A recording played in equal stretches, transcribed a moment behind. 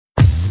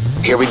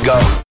Here we go.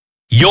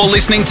 You're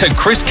listening to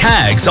Chris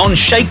Caggs on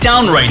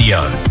Shakedown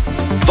Radio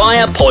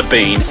via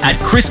Podbean at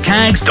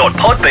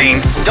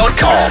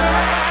chriscaggs.podbean.com.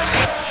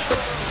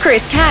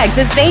 Chris Caggs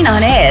has been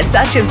on air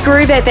such as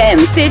Groove FM,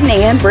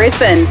 Sydney and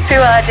Brisbane,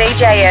 2R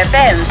DJ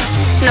FM,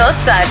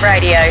 Northside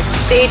Radio,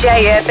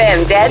 DJ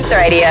FM Dance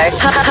Radio,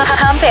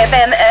 Hump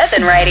FM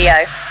Earthen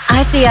Radio,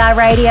 ICR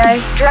Radio,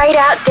 Straight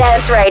Out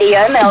Dance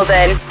Radio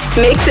Melbourne,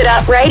 Mix It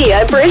Up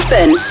Radio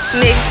Brisbane,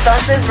 Mixed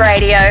Buses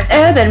Radio,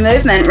 Urban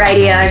Movement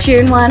Radio,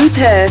 Tune 1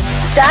 Perth,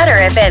 Starter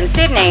FM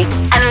Sydney,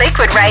 and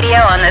Liquid Radio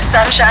on the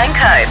Sunshine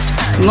Coast.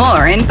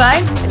 More info,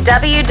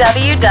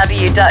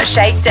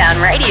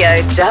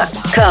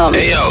 www.shakedownradio.com.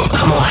 Hey yo,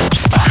 come on.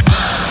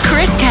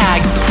 Chris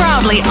Caggs,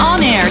 proudly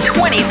on air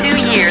 22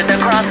 years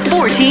across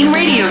 14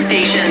 radio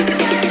stations,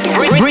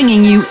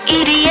 bringing you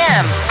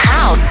EDM,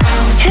 house,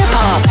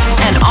 hip-hop,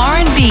 and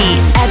R&B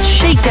at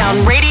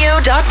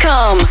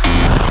shakedownradio.com.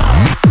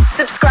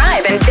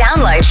 Subscribe and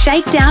download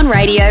Shakedown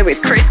Radio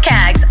with Chris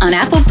Caggs on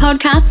Apple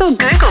Podcasts or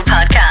Google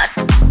Podcasts.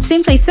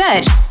 Simply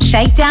search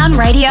Shakedown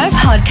Radio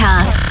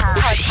Podcast.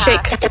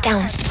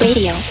 Shakedown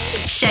Radio.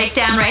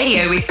 Shakedown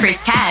Radio with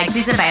Chris Caggs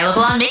is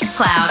available on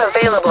Mixcloud.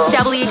 Available.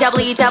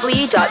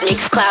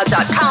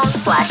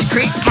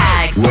 www.mixcloud.com/Chris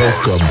Caggs.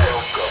 Welcome.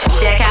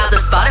 Check out the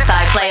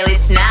Spotify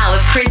playlist now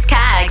of Chris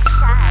Caggs.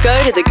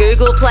 Go to the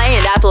Google Play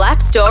and Apple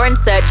App Store and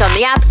search on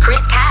the app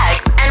Chris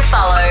Caggs and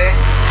follow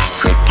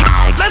Chris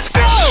Caggs. Let's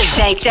go!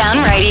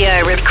 Shakedown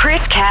Radio with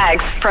Chris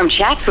Caggs from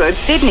Chatswood,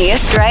 Sydney,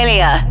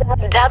 Australia.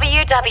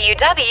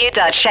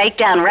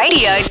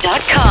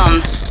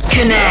 www.shakedownradio.com.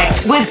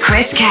 Connect with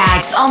Chris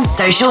Caggs on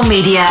social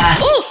media.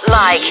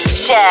 Like,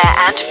 share,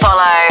 and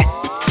follow.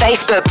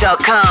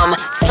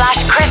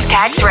 Facebook.com/Chris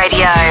Caggs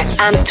Radio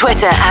and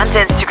Twitter and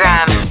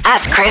Instagram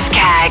at Chris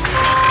Caggs.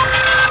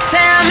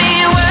 Tell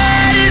me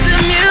what is the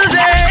music?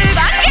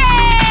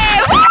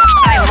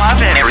 I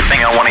love it.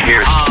 Everything I want to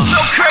hear is so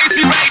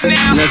crazy right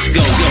now. Let's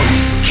go.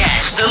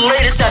 Catch the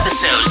latest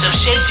episodes of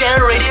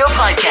Shakedown Radio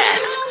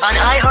Podcast on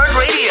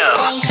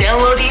iHeartRadio.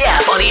 Download the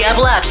app on the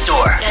Apple App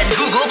Store and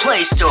Google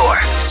Play Store.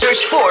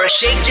 Search for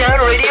Shakedown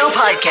Radio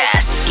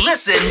Podcast.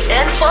 Listen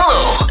and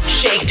follow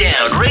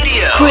Shakedown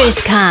Radio. Chris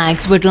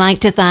Caggs would like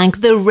to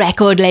thank the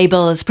record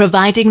labels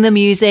providing the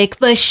music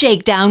for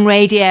Shakedown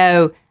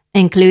Radio,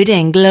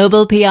 including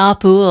Global PR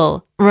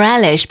Pool,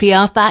 Relish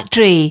PR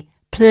Factory,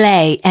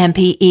 Play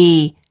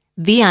MPE,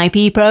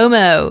 VIP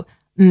Promo,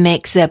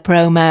 Mixer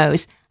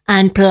Promos,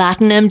 and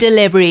Platinum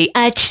Delivery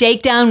at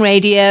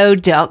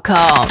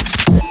shakedownradio.com.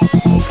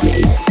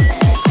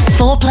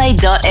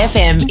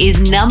 4Play.fm is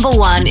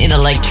 #1 in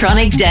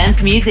electronic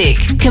dance music,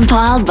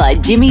 compiled by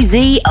Jimmy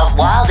Z of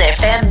Wild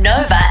FM,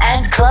 Nova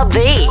and Club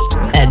V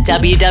at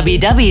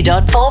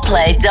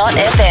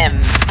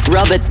www.4play.fm.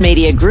 Roberts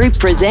Media Group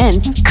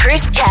presents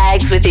Chris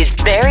Caggs with his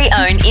very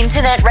own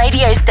internet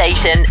radio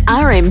station,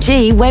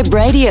 RMG Web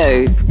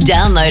Radio.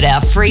 Download our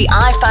free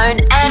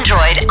iPhone,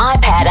 Android,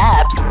 iPad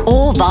apps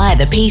or via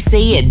the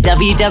PC at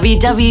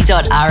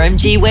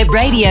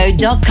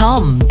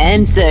www.rmgwebradio.com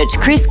and search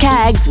Chris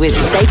Caggs with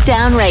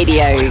Shakedown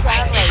Radio.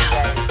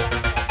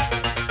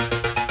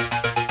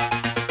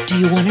 Do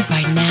you want it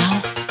right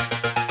now?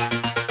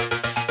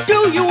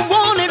 Do you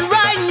want it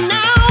right now?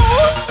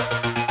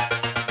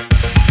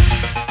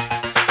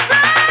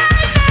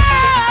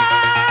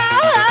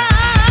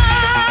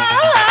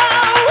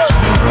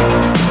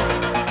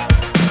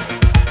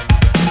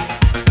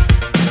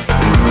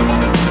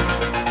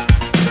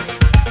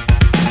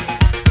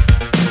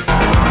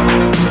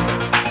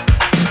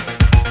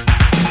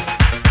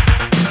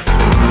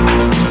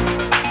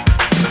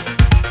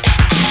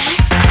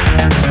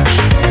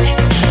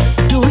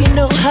 Do you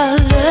know how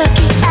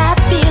lucky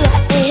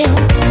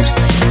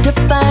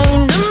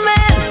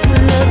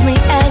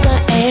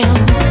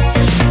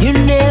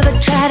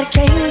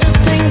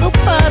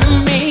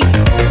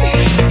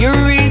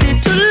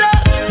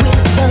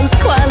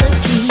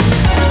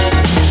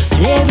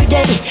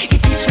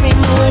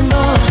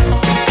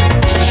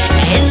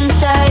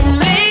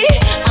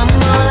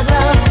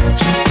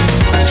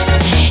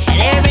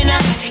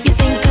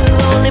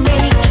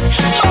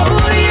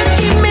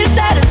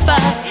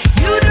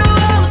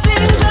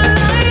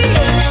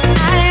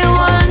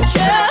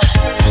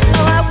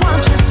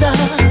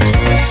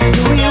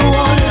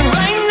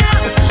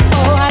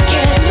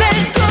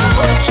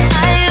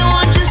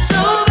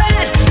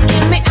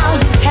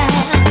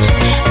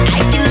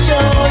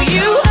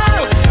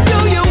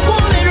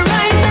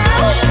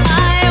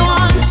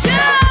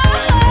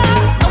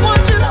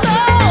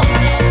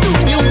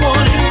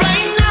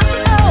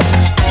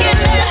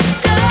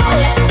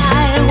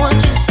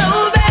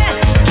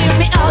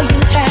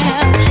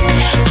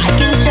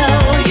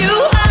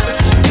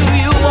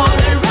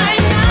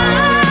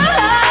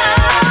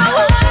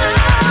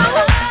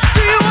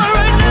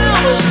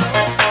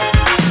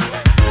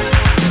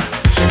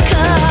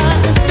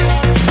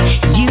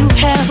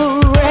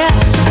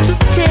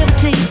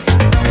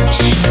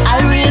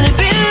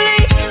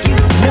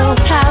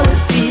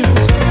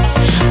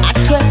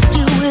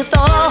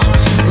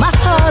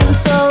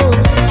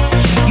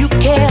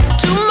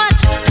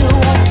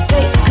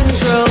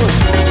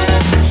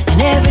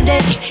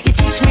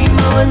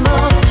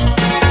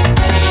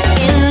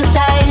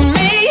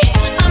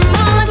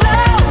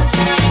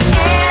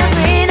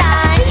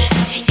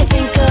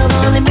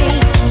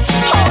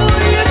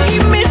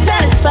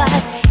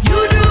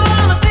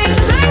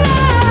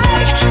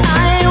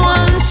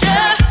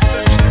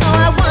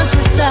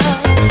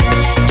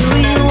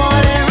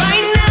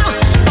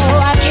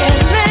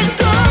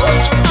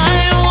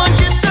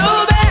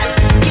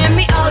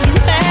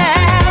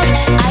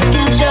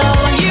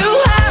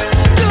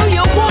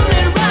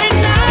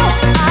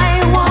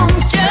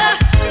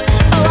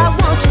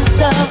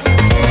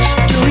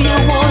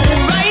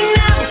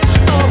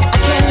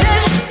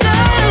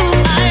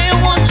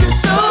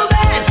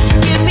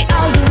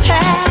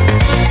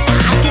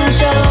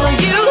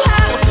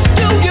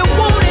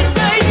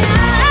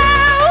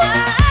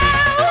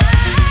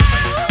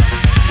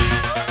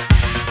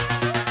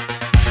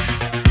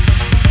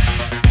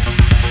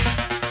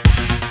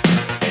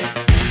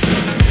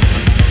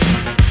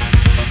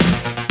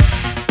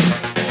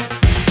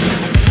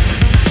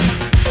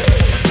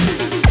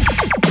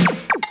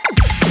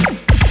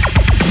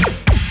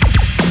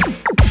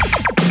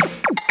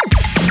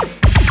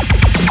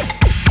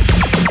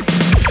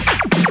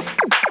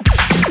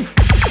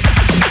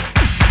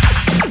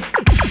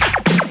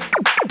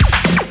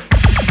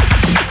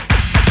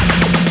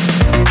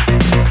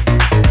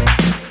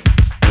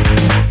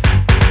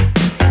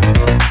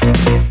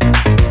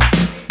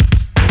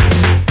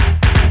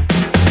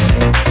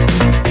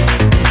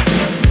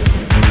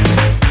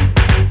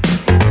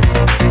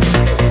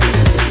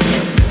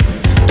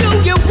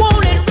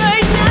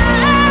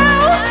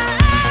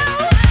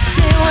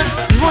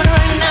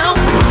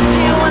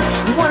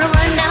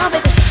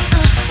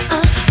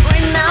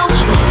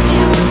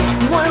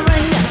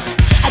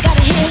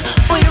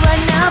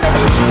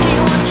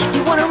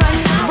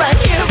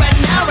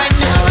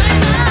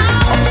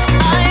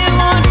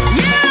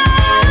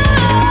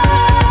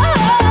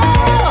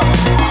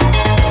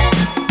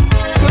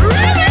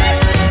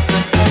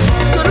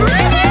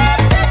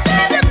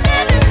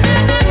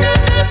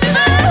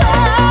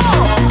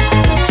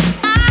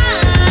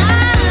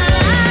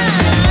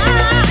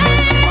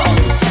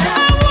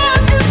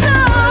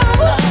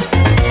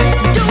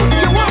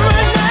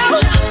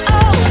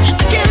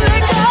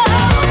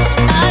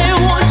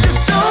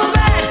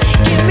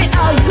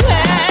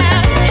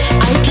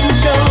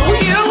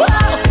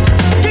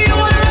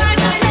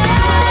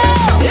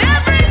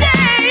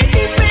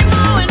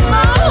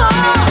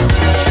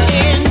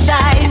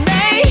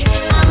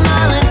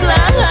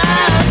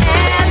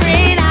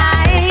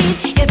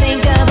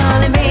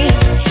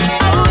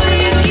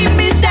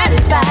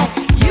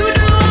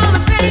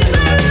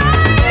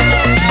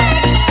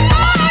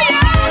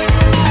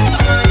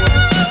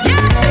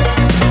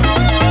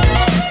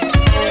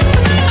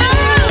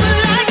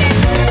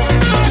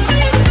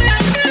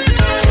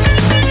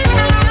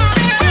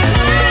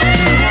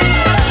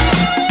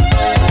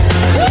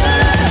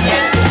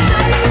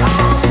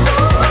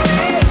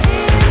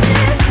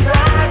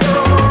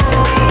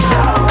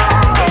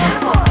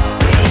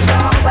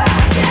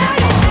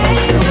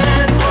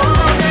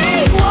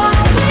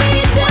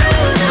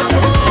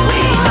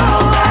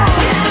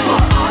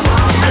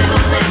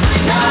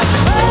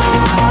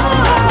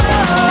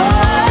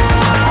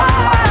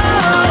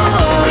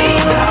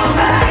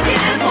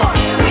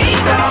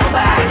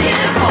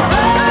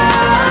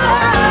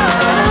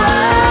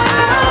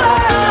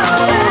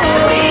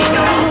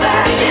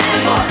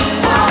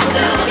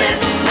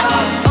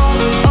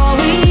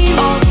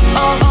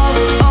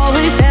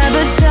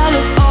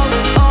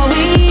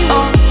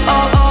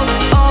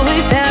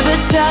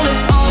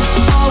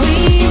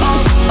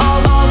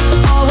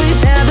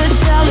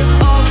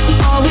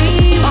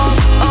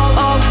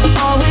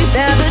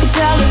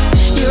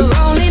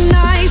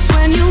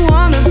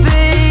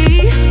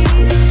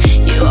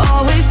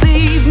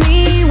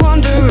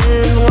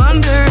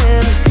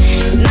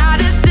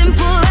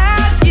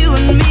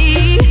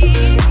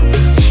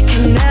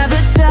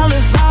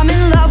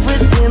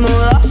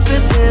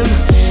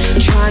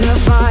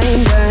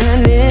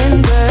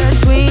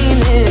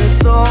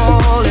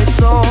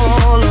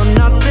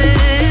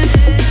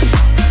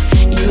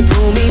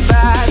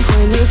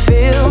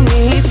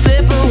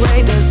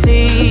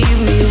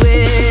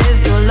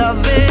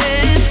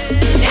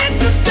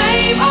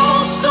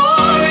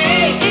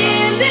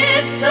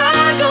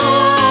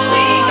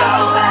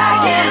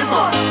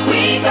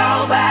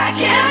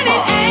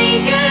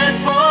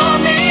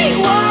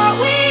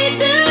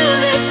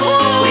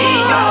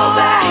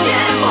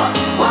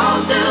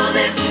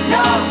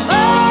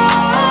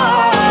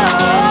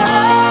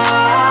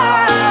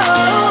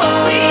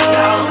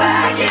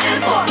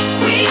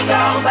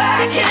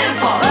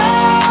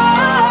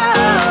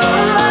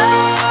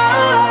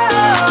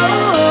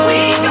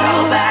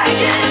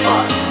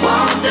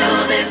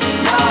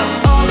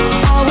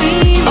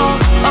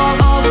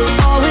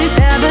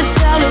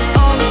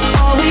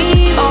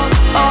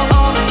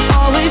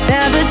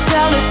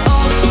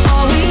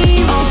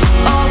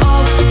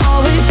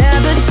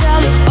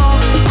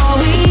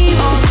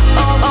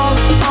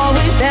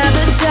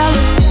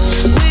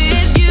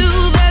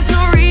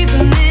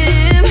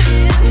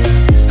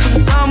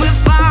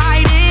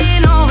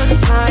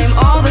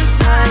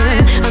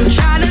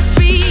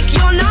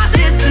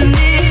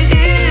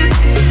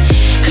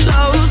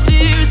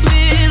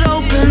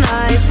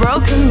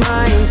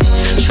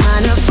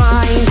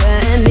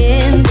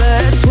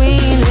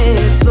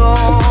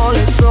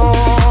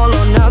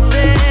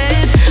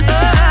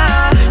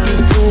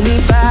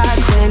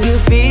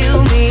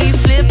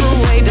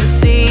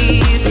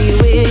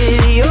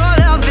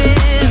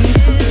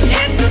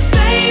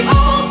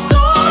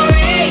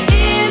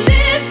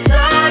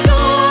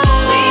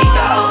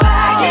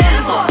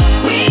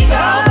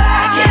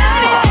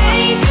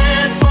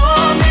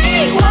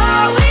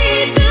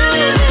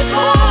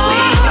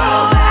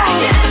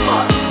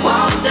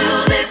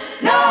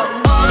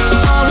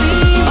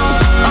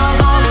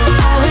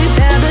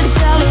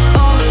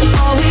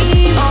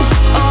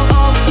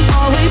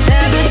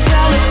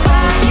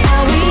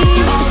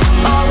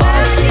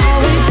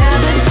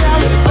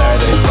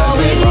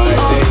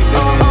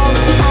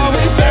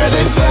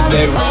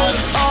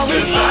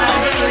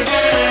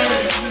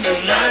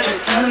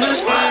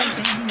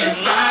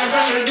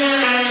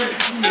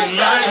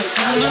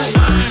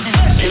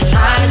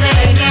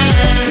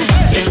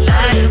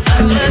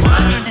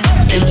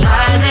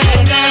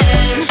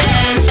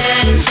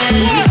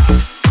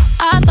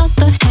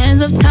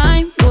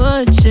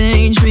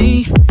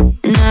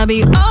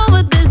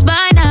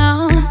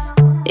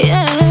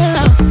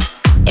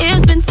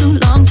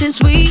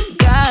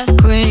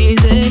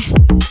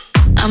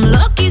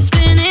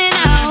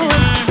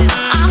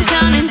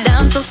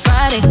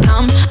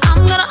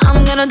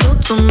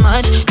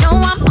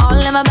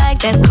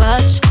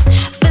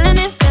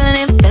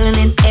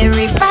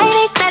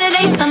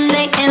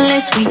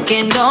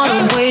weekend on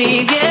a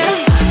wave,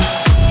 yeah.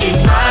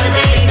 It's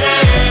Friday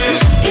then,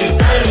 it's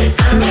Saturday,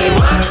 Sunday,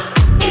 what?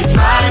 It's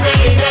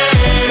Friday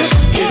then,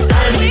 it's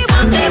Saturday,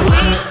 Sunday,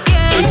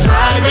 weekend. It's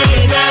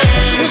Friday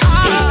then,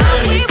 it's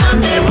Saturday,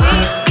 Sunday,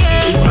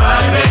 weekend. It's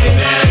Friday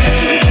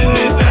then,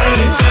 it's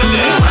Saturday,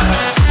 Sunday,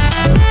 what?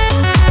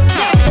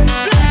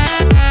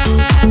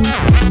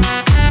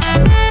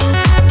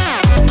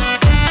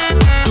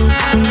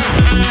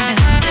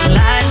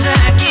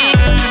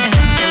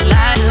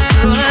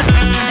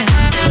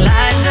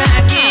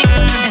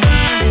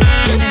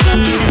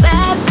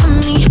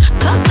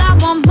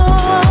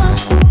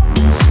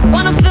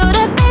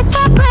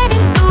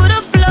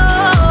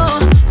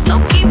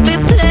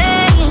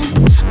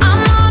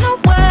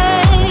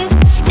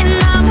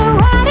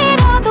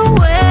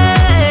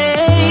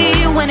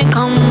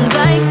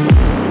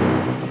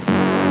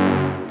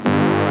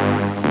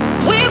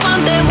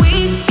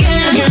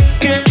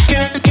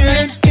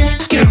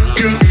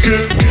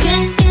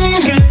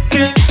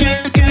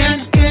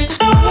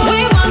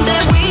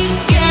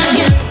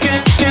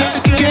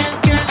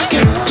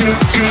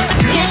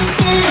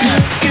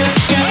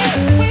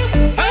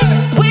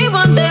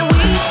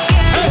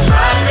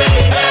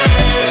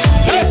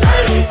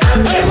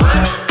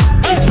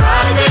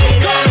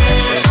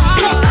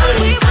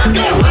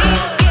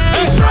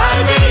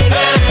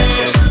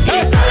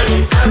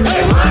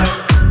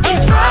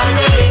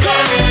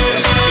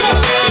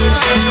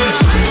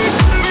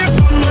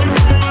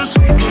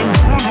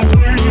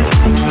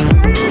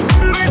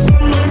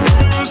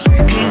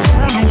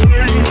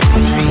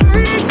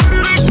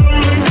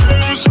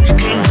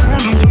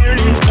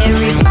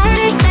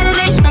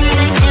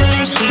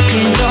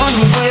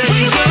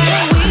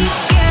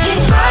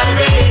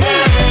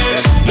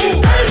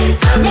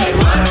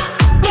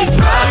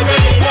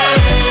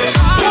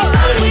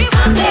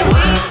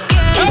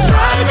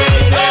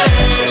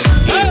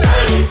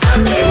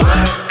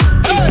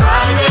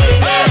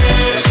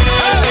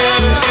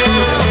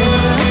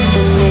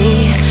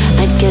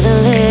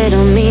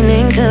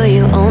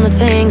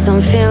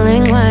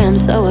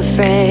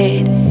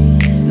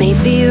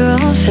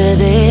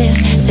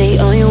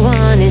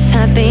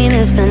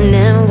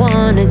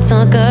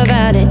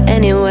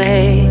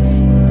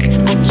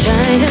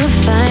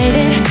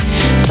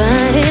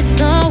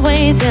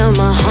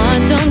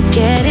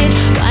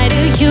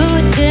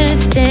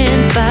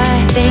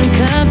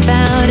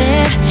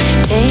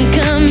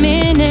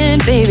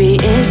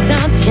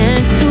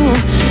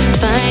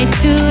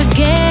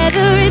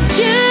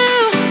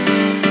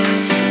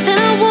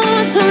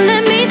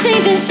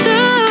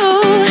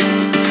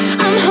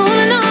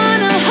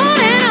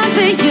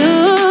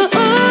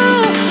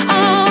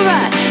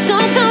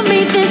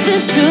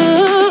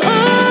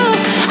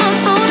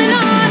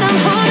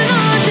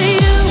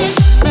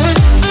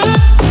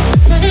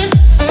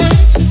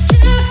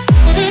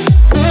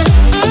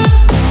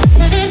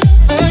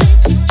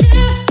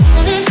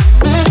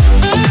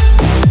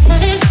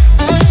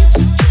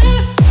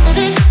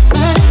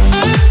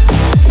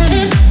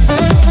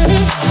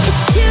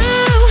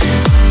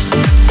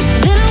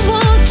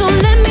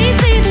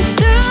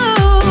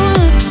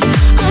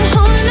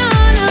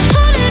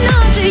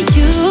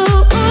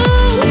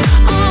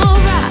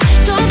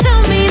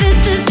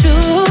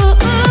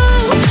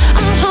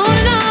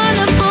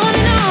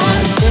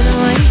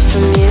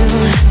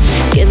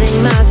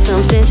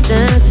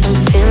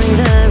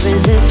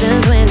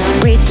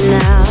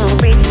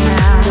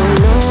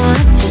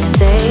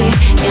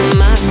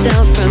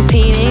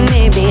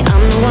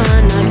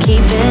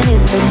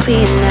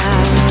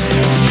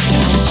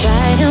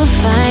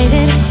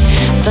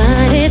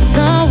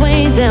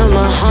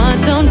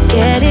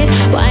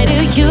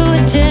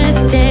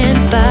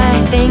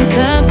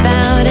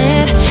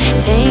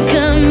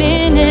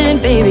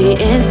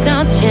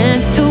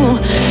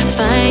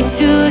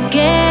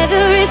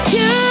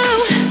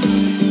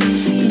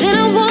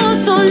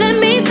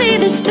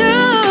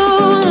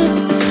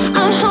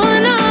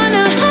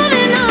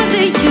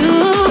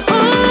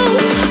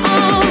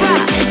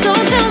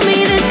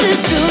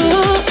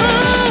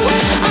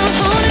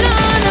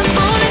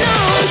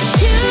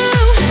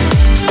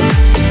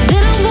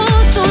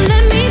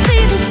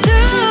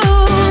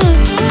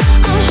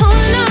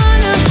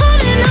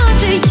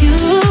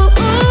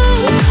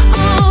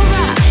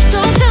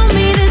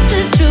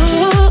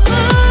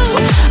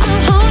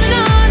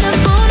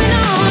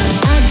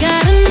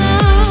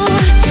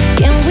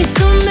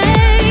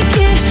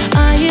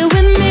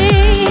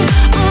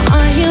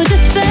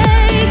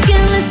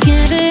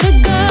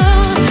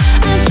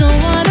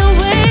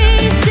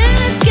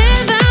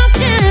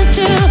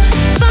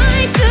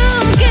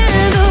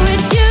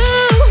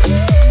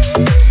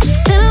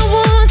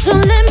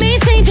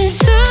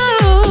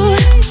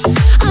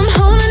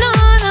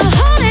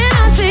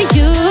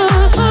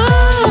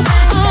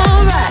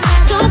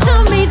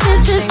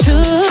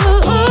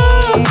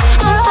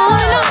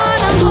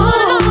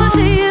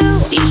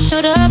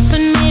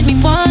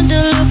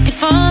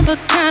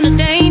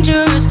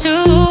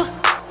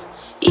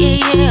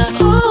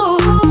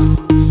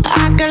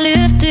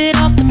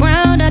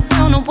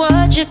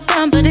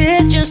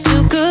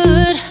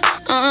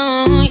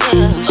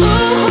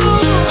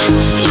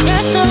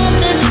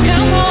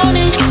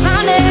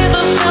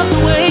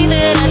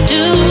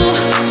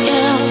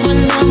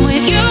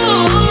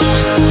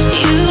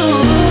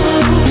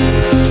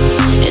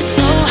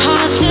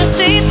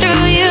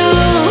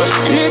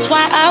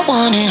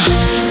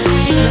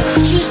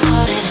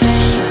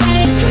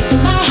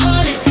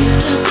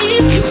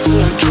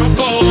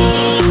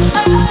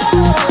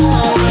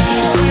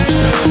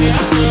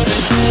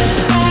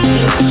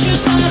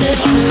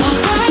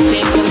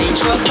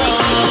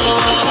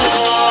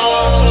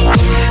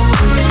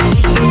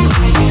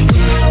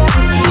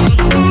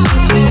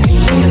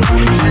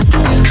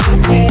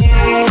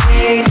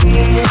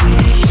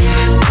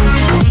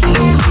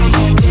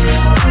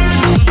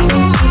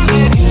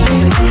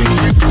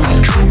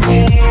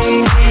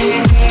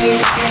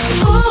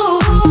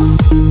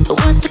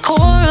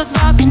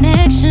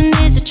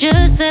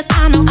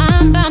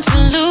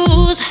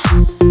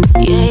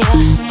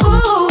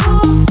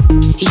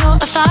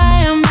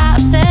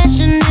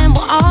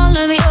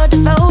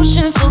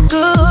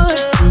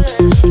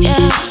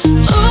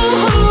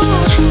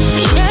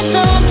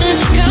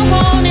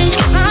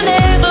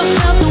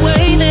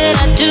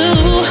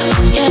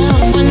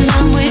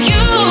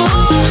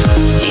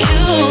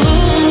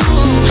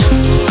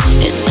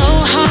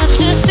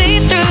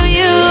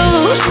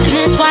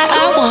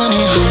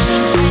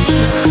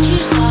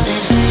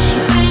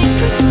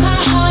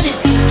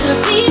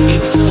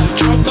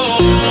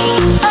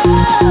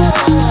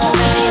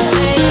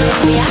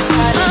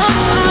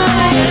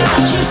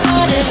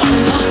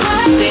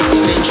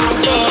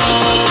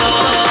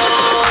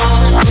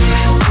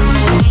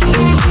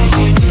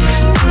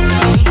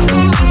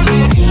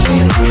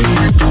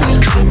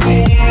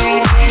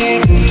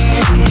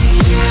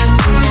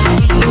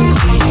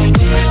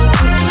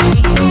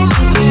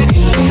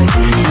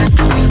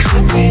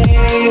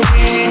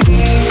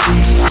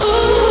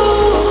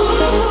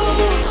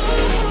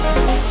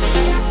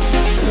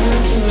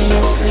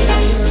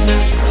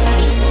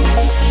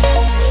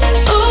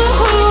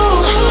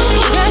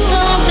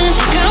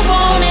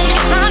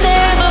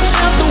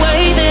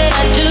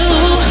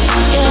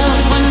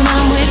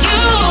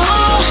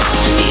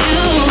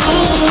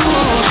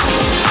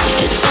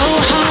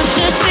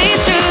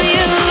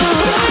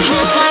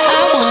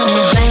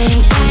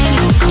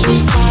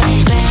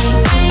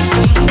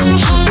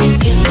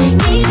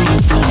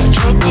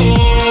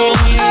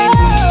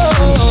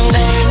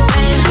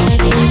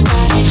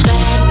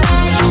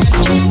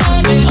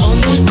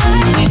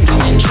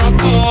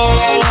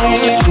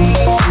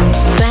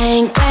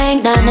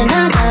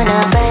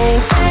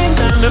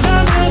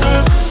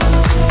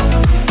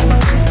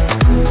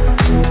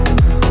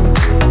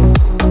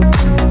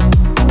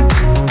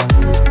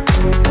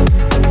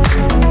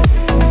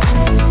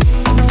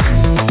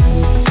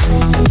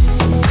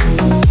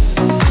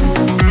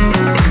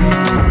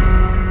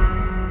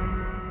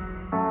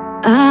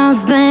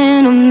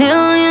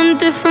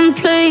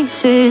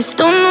 places,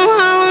 don't know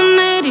how I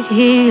made it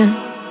here.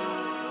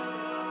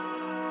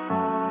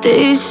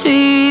 This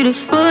street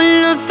is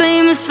full of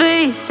famous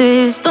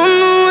faces, don't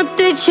know what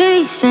they're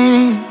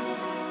chasing.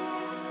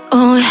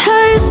 Oh, it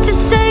hurts to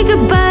say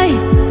goodbye,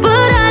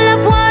 but I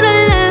love what I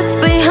left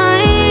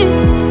behind.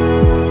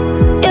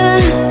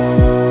 Yeah,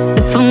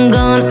 if I'm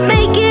gonna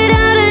make it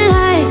out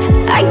alive,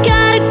 I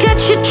gotta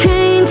catch a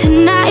train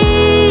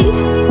tonight.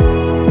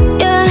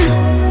 Yeah,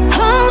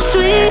 home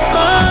sweet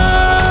home,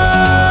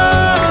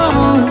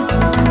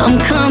 I'm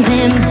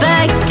coming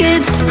back,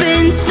 it's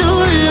been so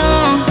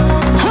long.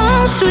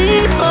 Home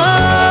sweet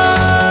home,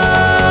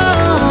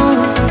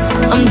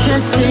 I'm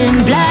dressed in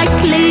black,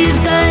 leave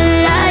the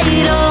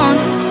light on.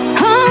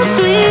 Home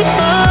sweet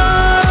home,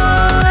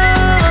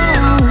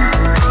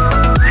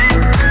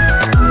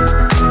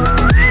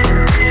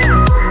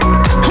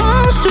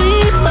 home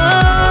sweet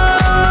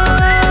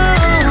home,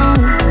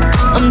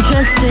 I'm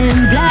dressed in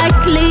black,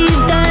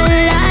 leave the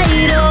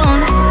light on.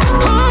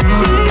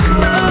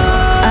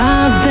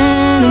 I've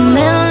been a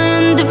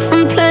million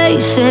different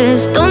places,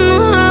 don't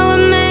know how I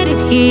made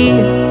it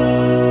here.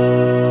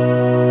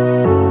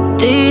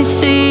 This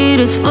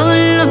city is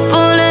full of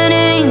fallen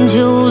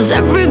angels,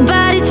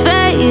 everybody's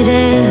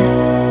faded.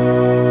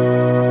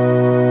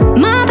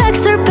 My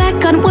bags are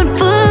back on one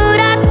foot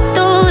at the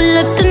door,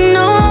 left a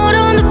note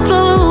on the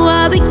floor,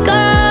 I'll be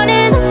gone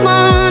in the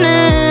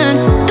morning.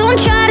 Don't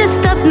try to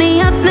stop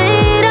me, I've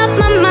made up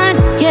my mind,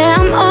 yeah,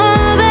 I'm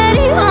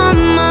already on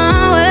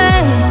my way.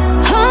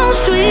 Home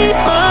sweet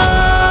home,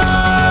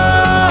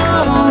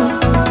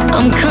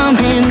 I'm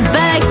coming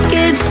back,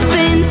 it's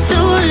been so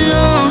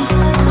long.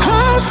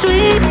 Home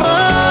sweet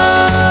home,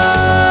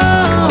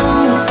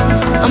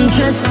 I'm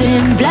dressed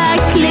in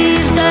black,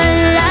 leave the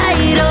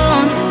light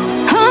on.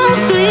 Home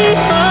sweet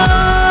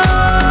home,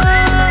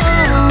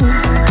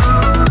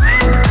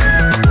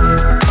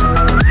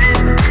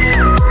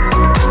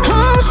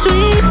 home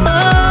sweet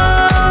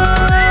home,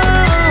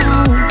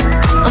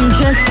 I'm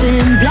dressed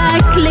in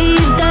black,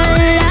 leave the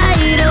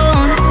light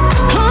on.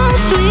 Home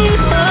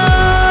sweet home,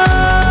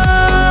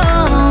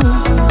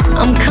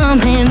 I'm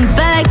coming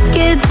back,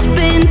 it's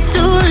been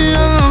too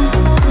long.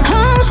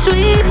 Home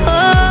sweet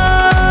home.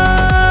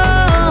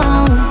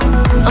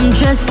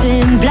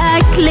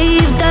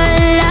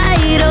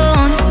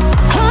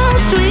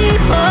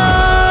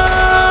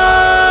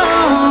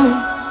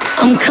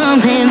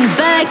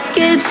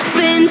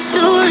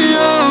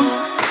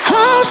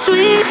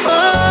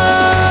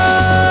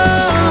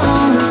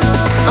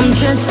 I'm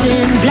dressed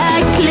in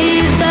black,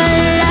 leave the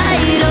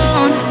light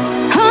on.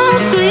 Home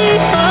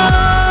sweet home.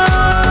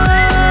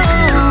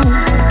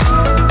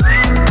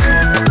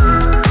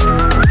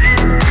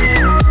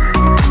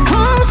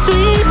 Home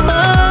sweet home.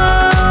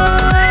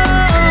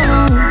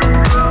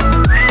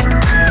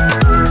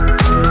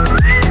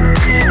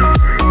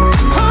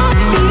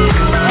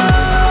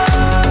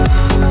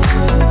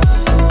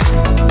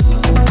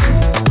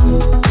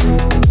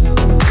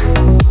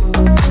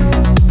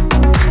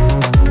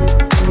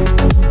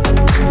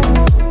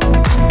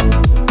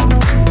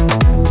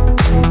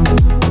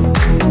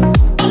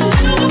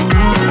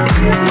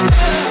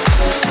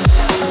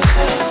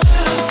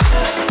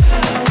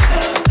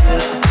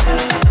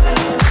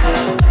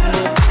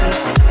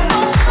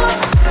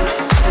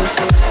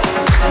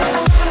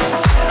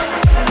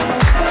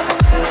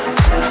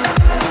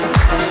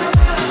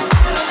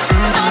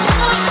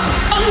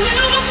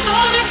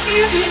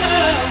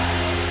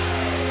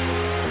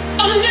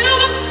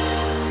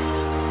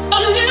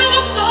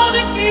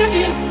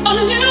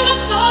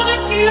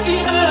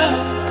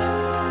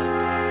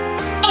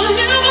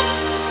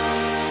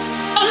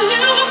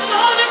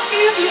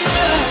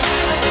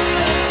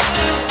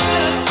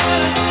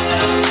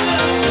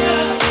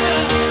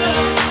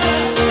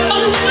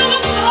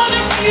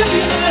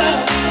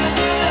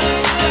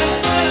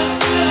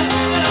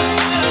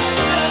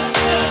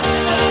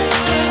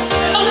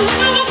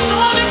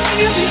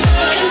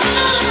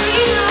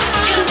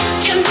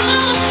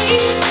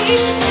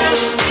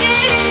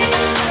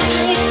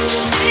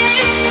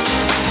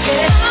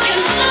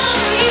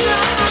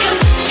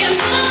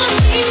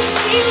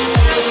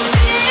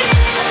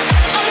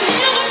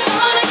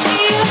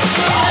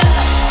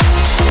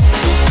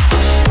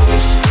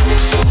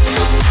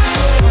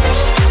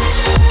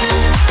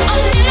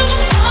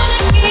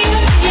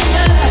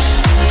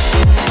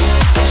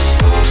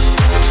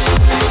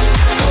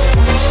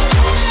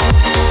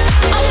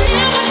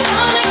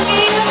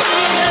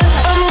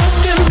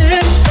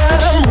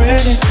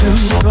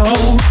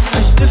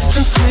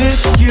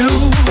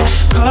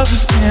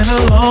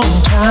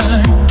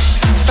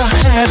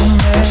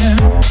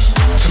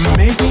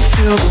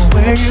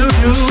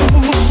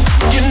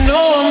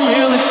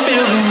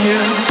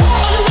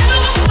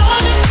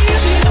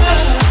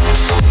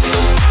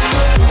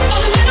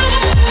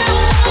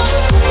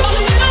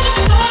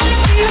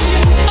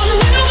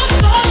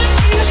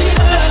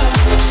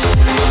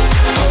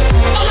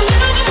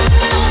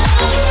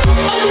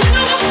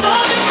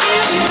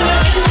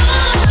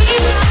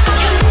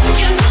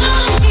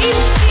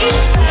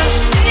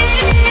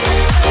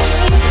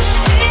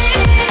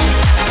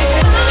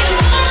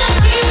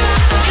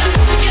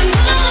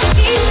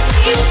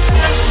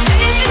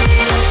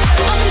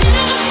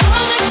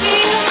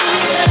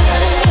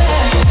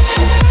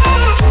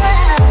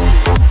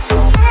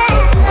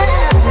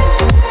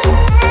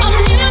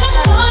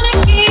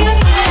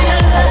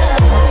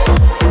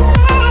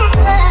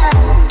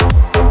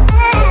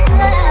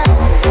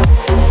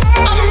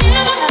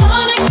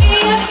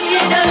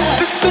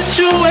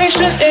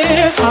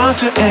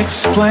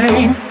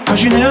 Explain,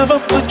 cause you never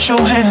put your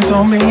hands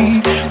on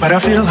me, but I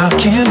feel our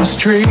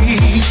chemistry,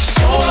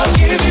 so I'll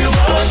give you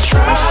a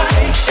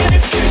try, and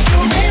if you do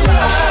me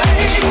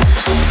right,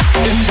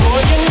 then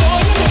boy you know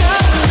you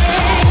got me.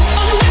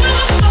 I'm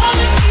never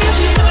gonna give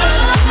you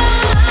up.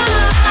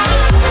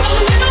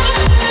 I'm never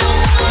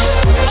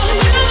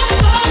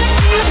gonna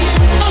give you.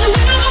 I'm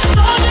never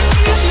gonna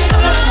give you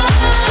up.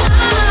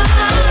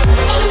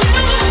 I'm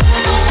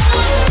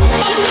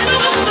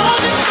never gonna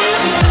give you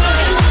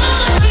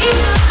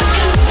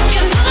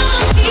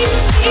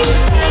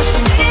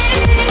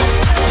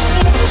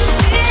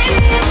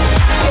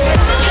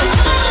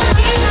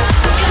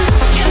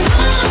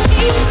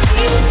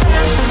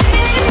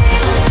up.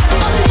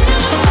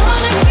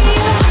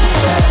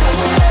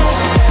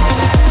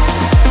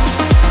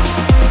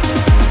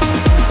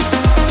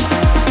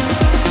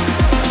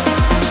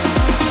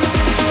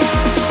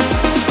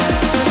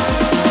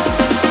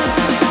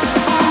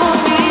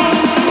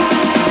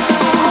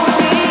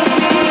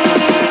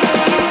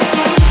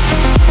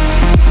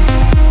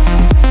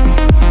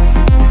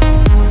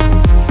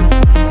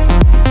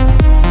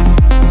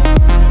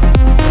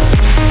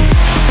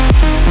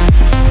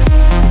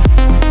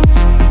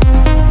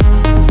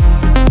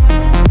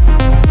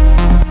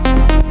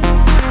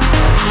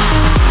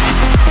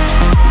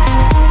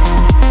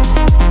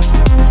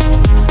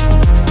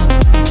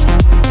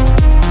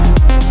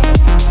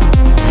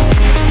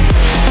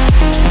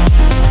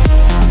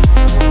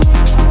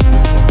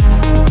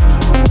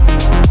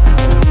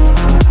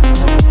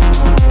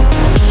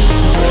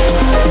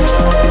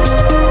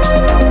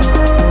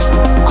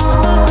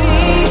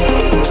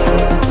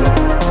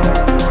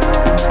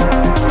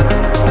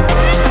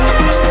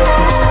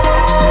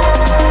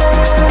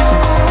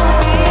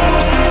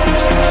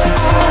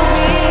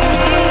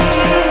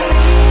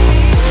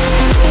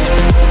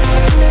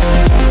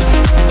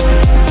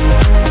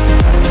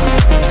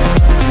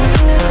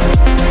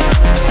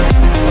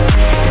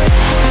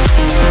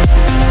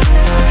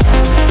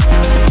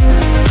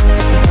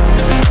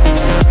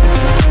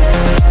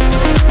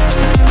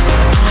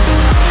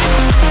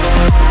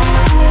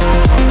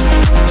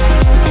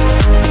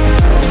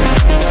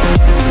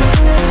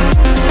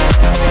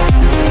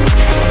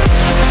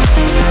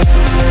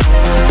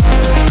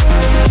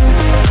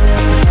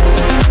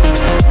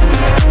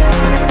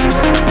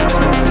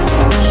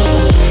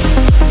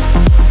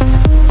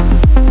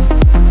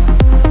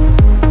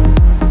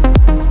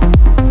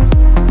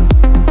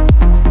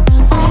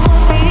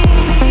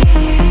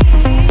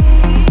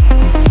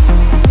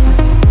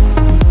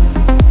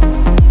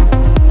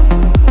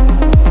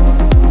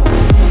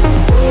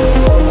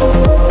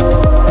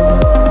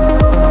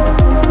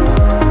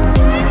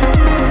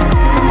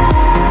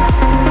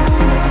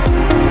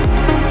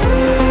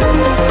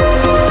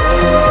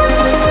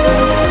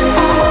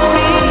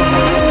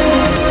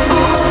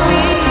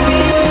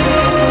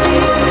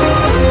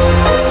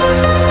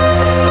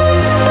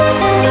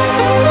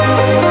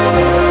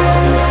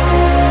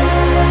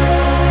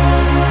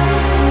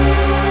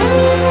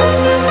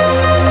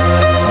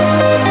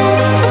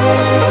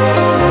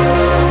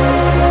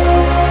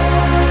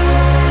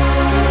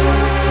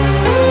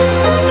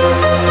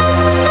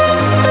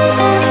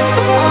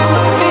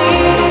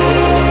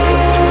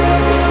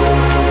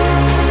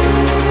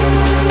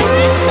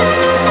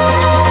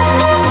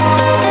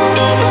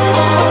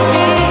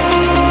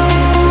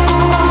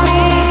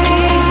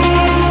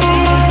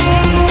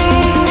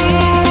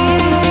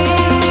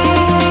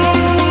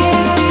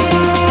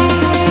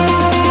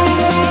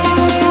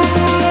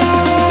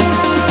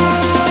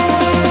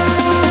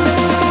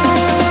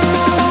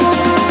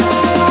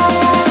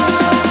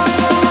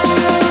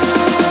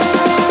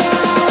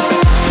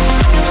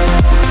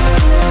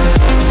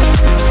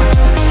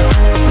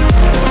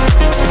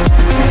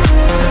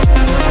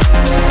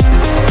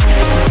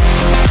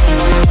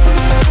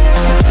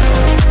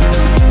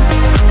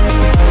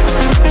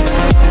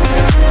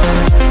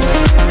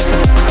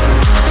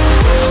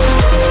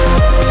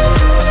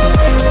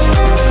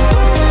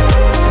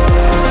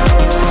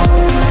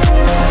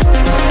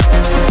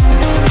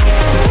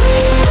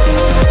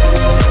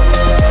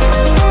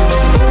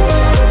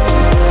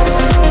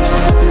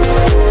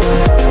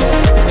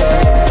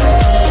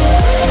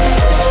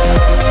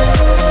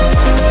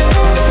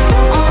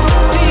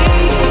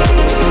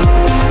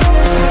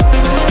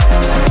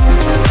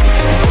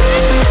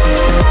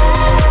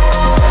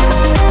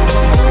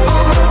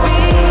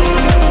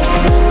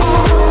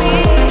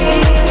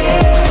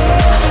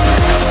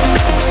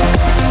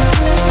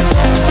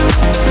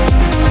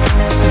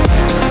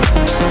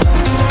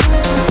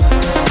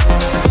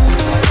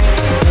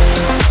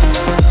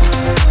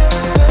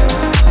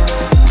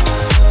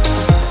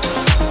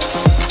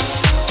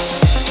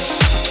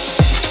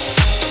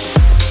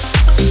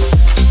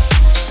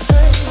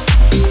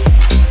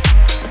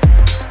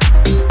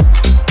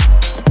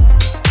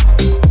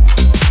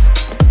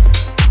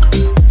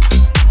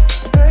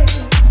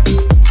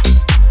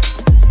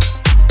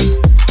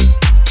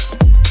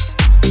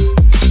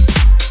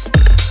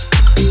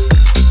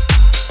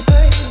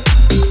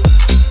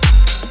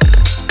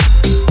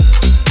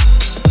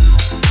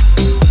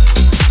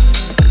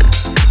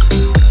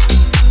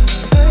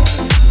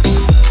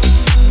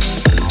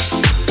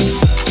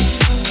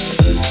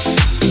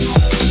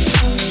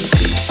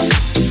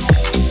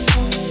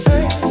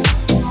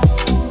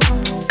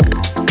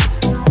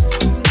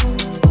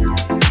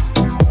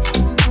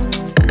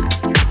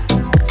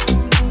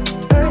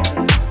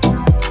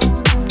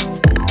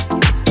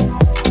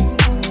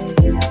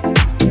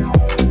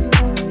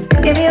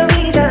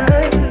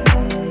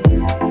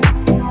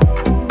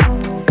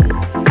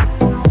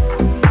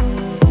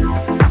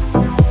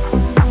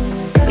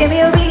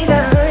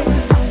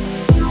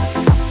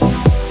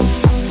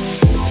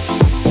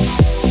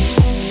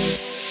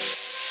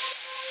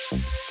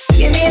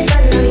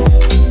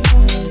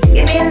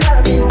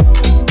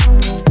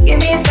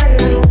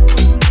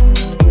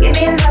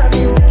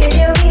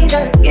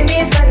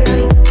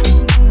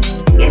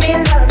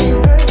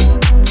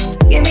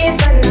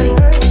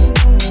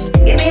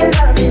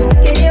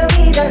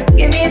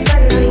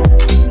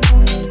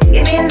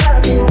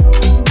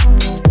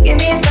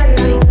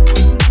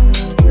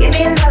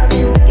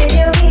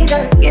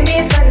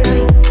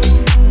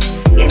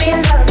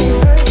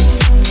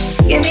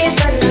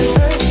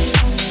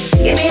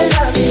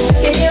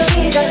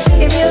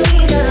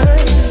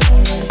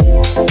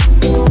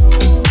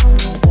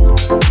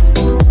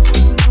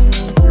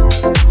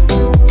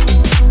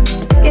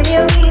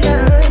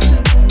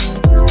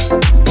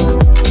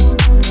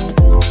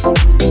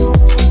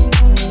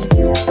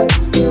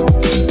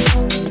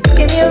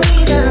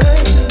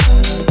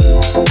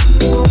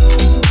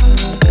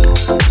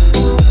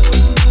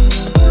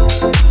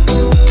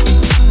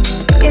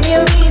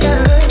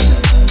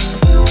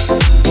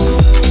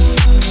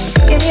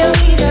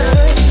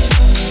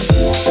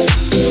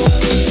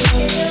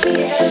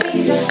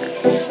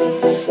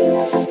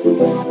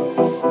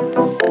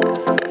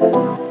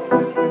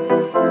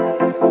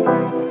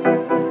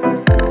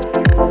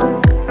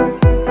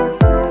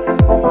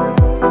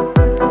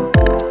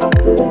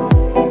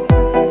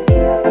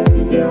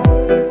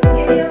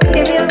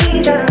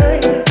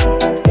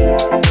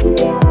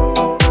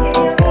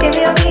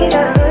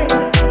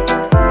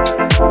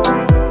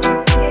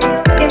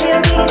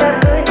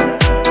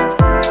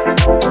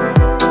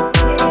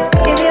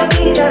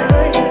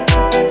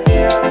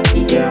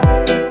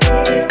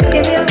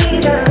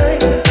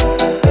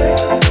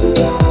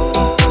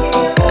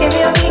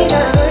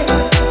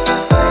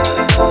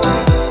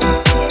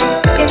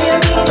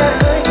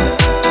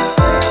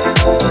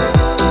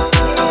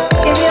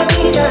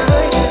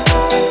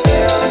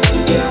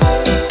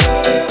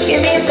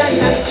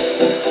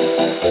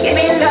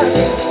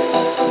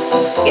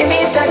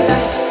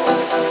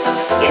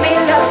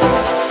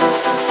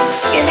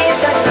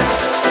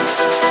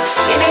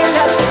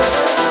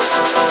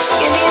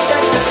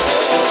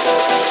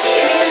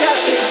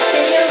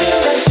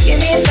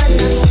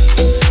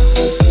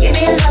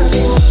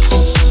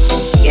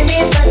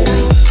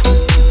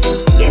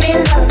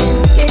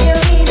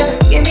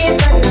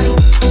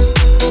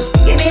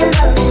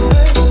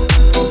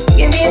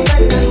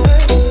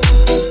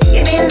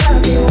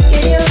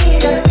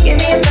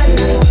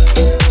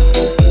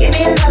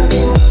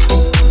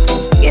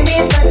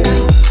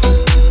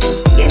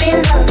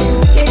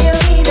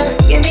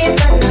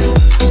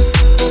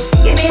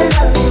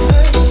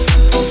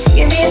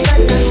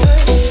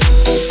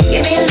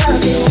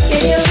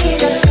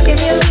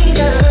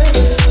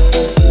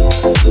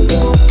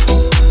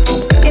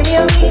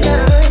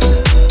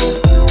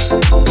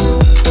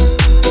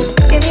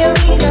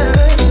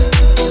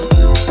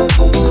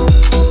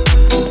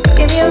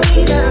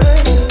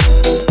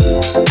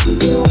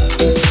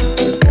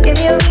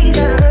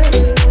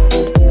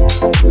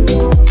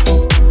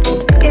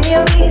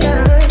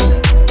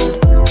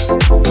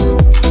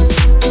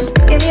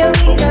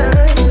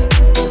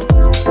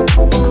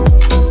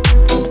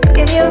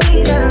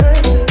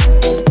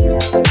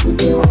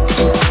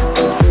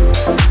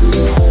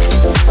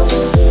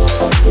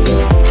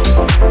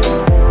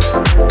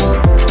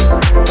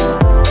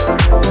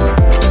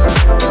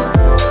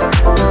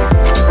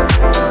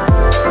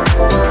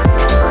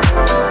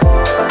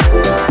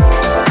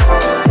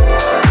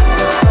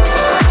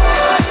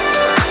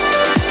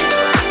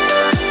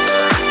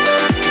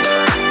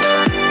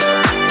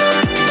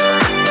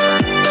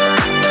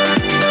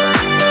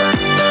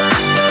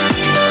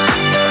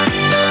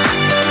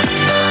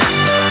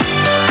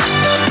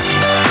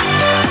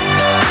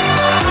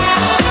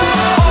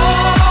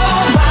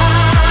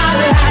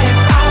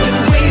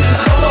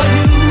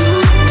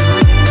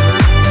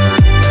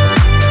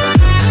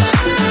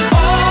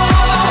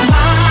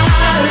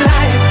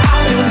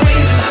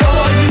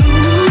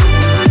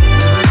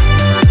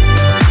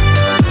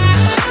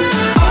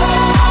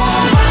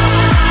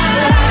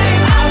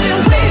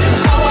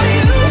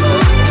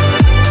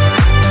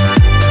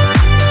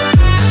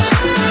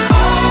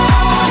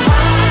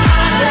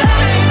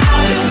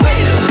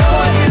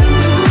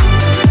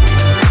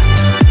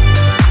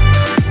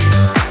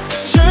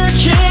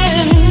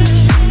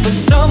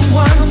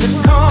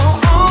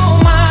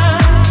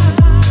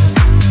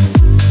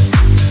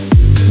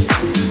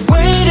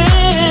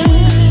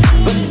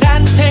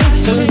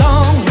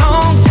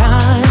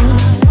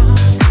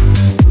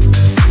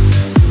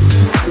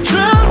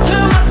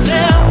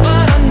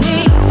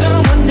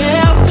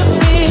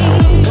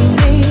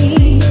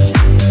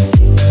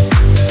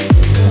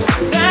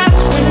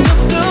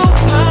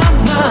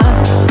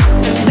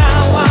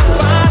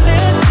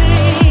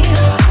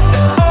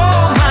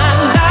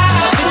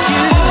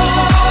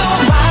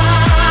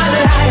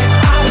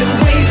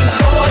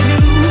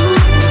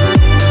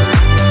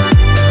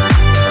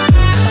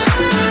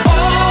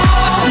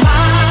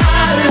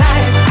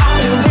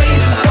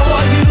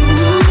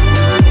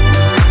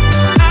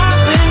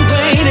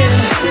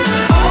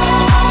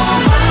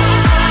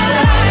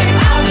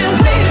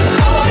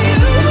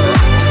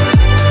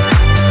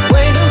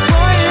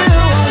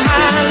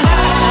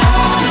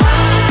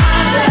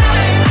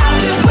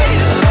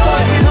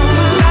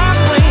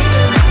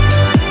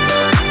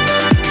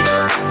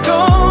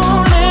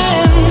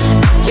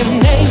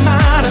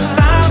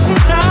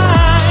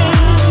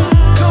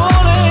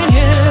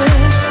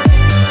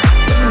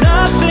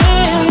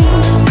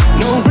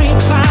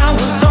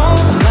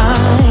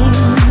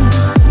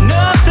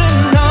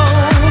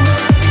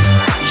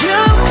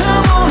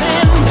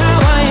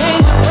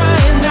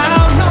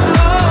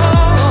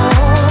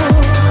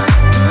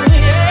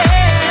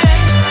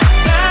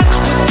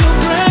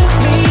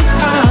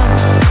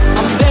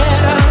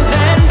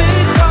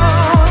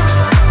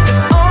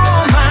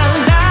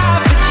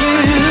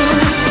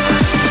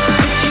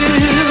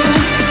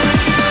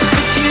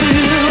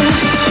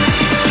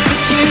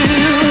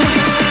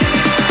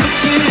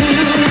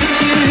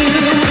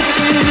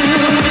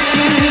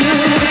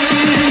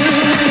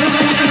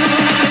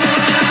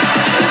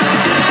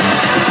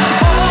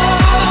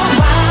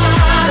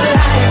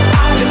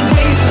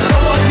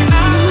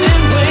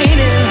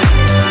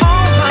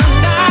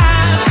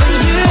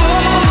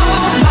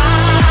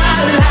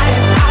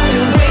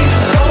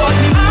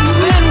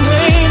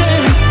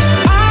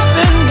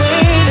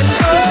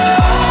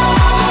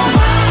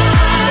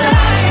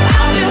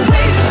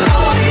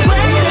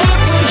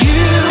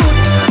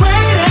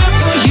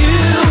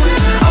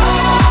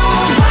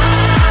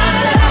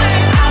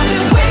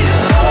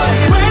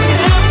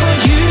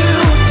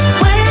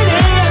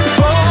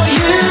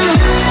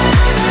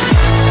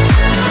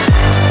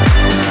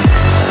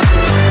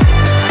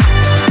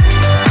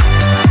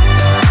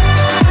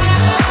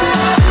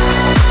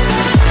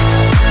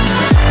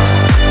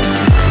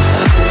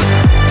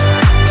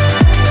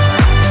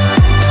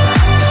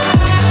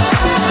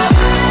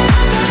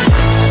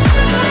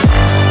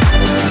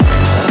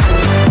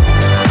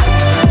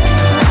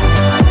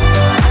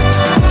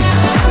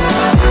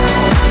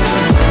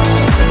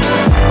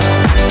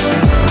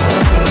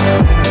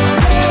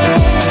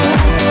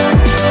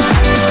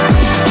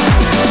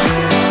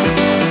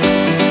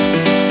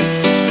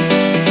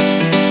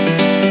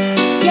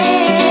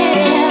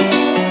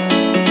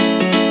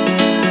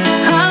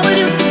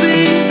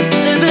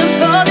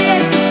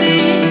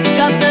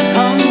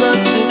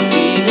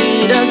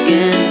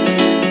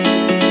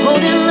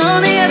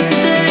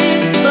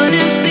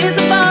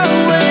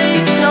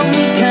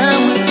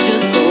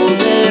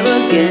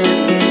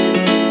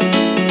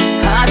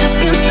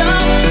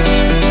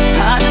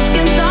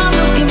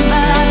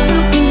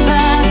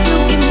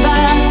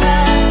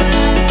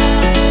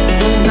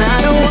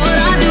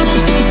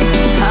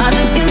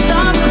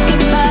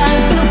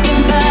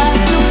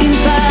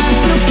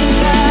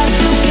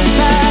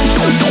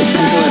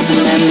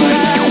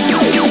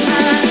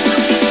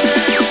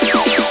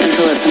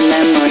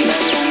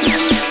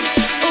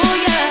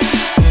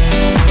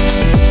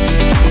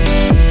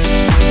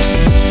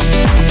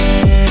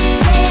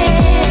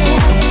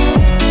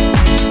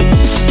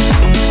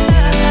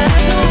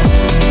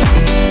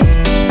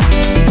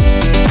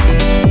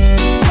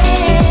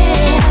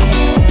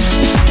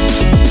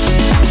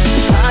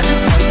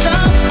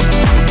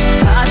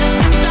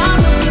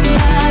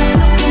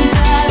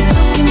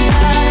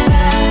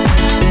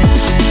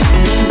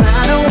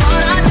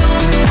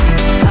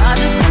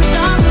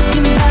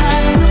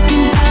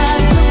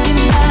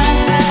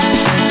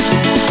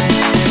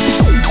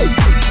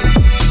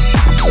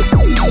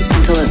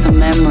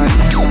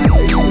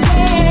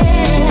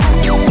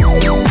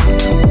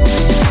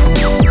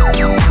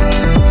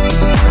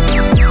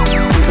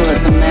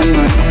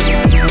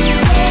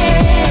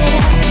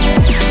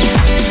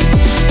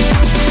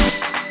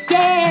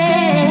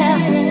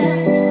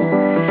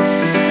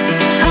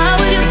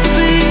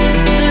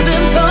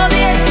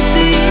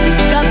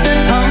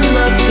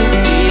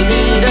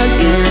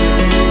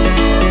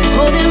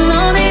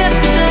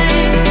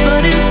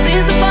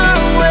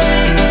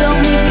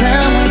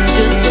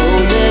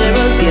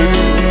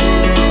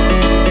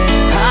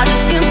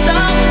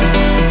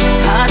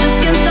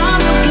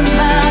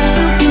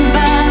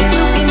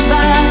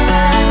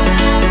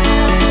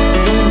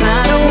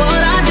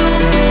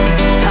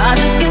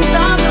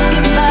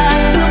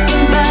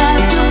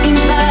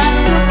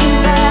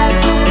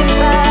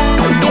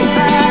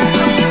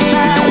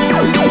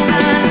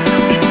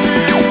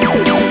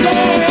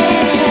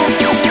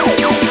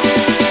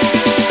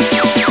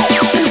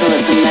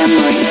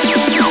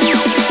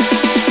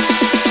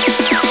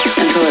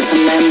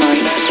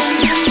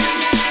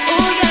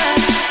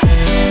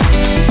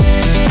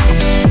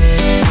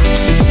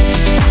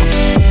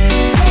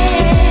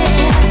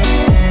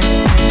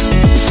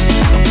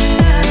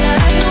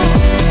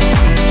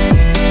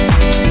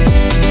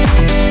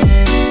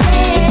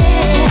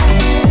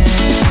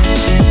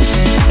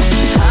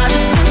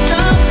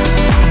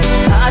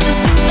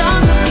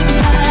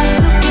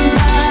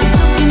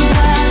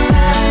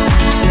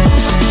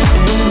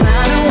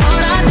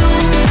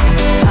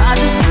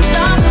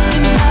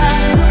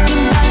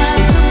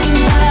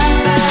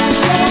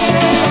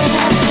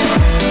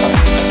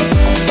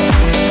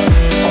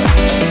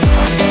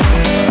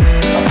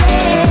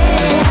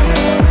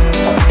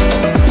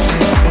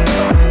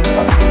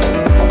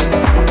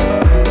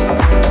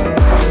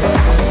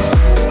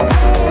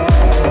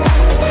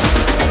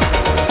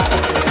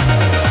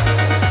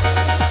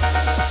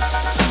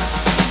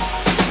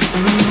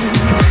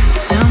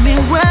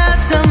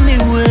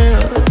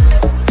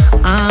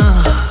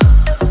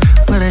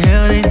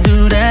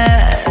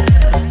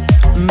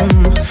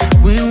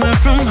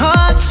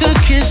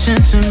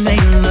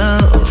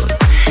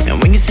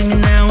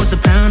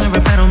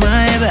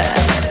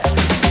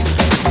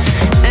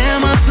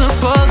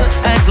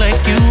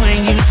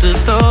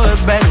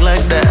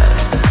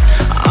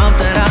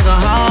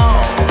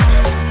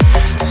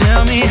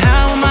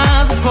 how am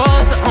I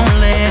supposed to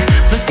only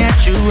look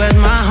at you as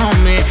my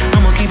homie?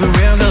 I'ma keep it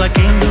real, girl, I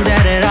can't do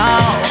that at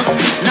all.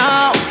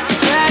 No,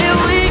 say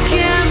we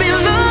can't be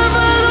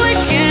lovers, we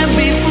can't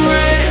be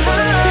friends.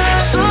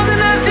 Something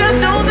I just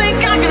don't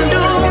think I can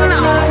do,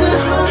 no.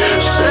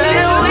 Say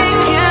we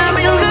can't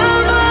be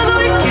lovers,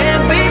 we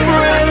can't be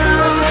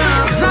friends.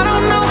 'Cause I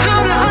don't know how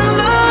to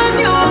unlove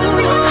you.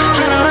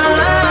 How to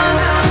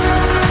unlove you.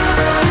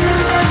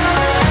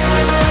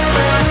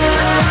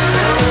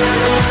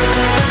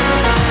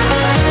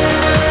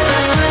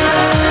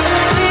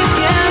 We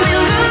can't be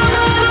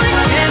lovers, we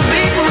can't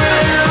be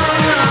friends.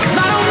 'Cause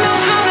I don't know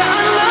how to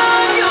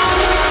unlove you.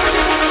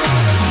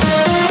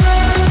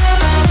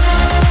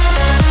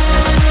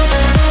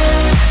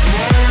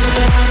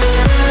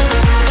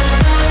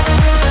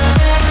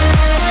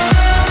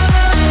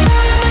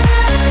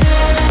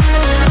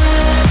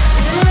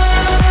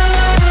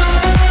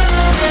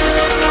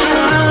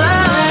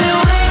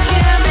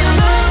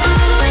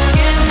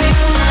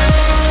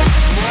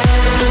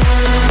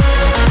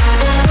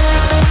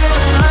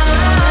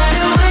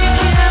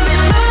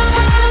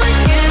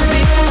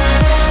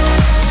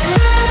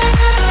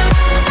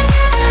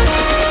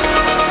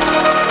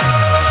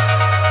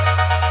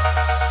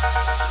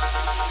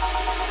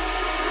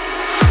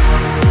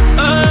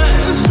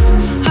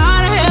 How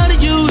the hell do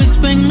you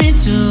expect me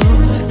to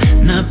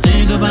not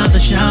think about the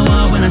shower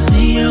when I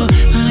see you?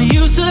 I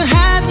used to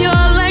have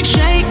your legs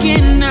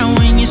shaking. Now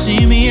when you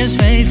see me, it's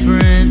hey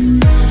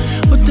friend.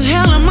 What the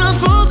hell am I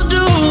supposed to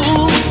do?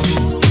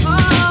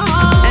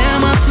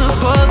 Am I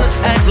supposed to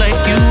act like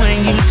you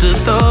ain't used to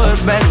throw it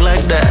back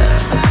like that?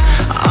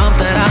 Off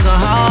that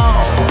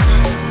alcohol.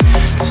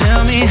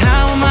 Tell me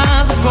how am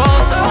I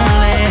supposed to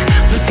only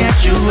look at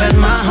you as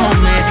my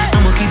homie?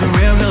 I'ma keep it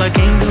real, girl, I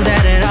can't do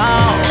that at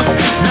all.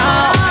 No,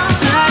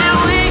 say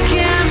we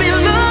can't be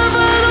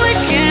lovers, we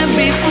can't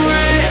be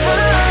friends.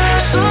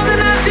 Something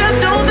I just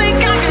don't think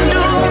I can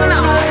do,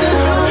 no.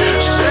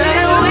 Say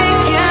we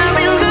can't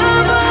be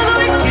lovers,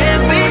 we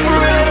can't be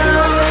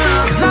friends.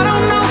 'Cause I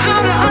don't know how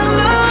to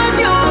unlove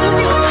you.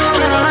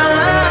 How to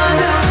unlove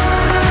you.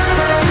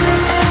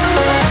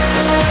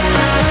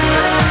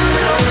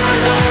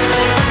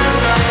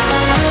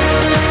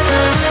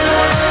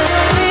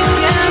 We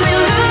can't be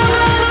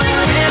lovers, we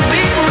can't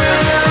be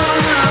friends.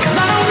 'Cause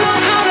I don't know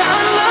how to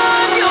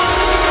unlove you.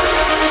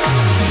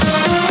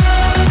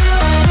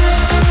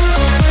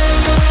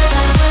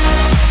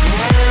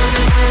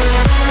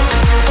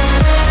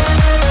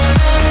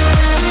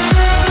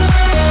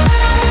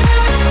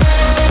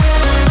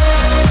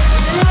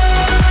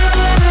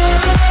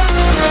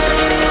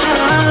 How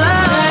to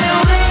unlove you.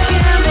 We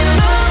can't be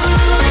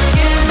lovers, we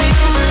can't be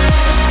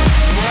friends.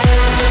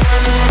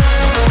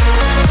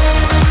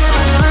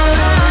 How to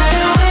unlove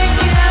you. We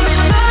can't be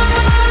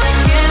lovers, we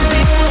can't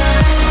be friends.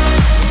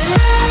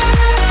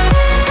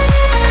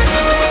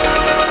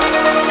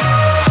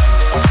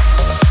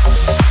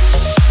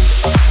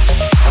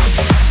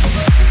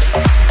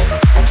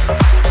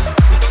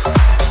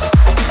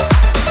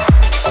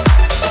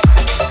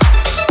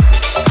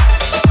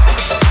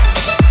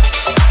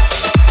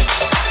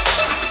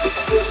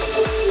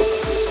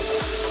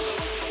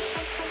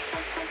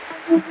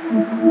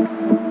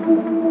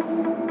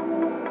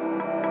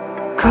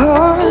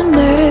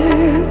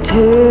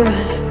 Connected,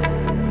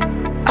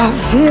 I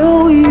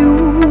feel you.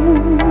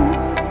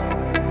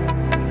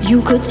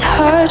 You could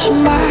touch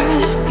my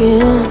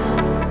skin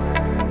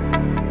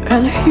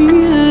and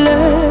heal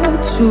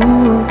it too.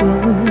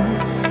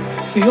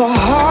 Your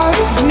heart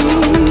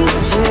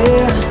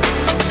beating,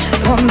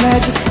 the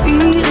magic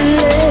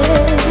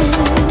feeling,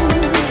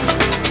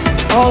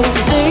 all the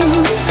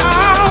things I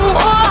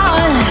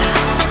want.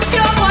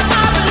 You're what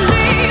I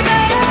believe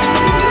in.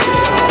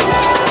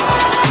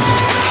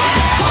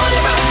 Hold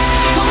your breath,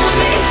 come with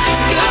me.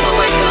 Together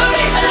we could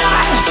be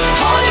alive.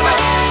 Hold your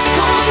breath,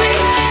 come with me.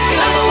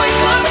 Together we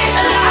could be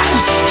alive.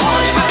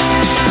 Hold your breath,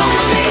 come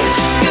with me.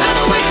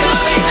 Together we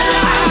could be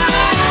alive.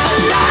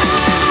 Alive,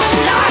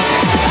 alive,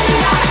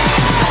 alive,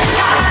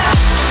 alive.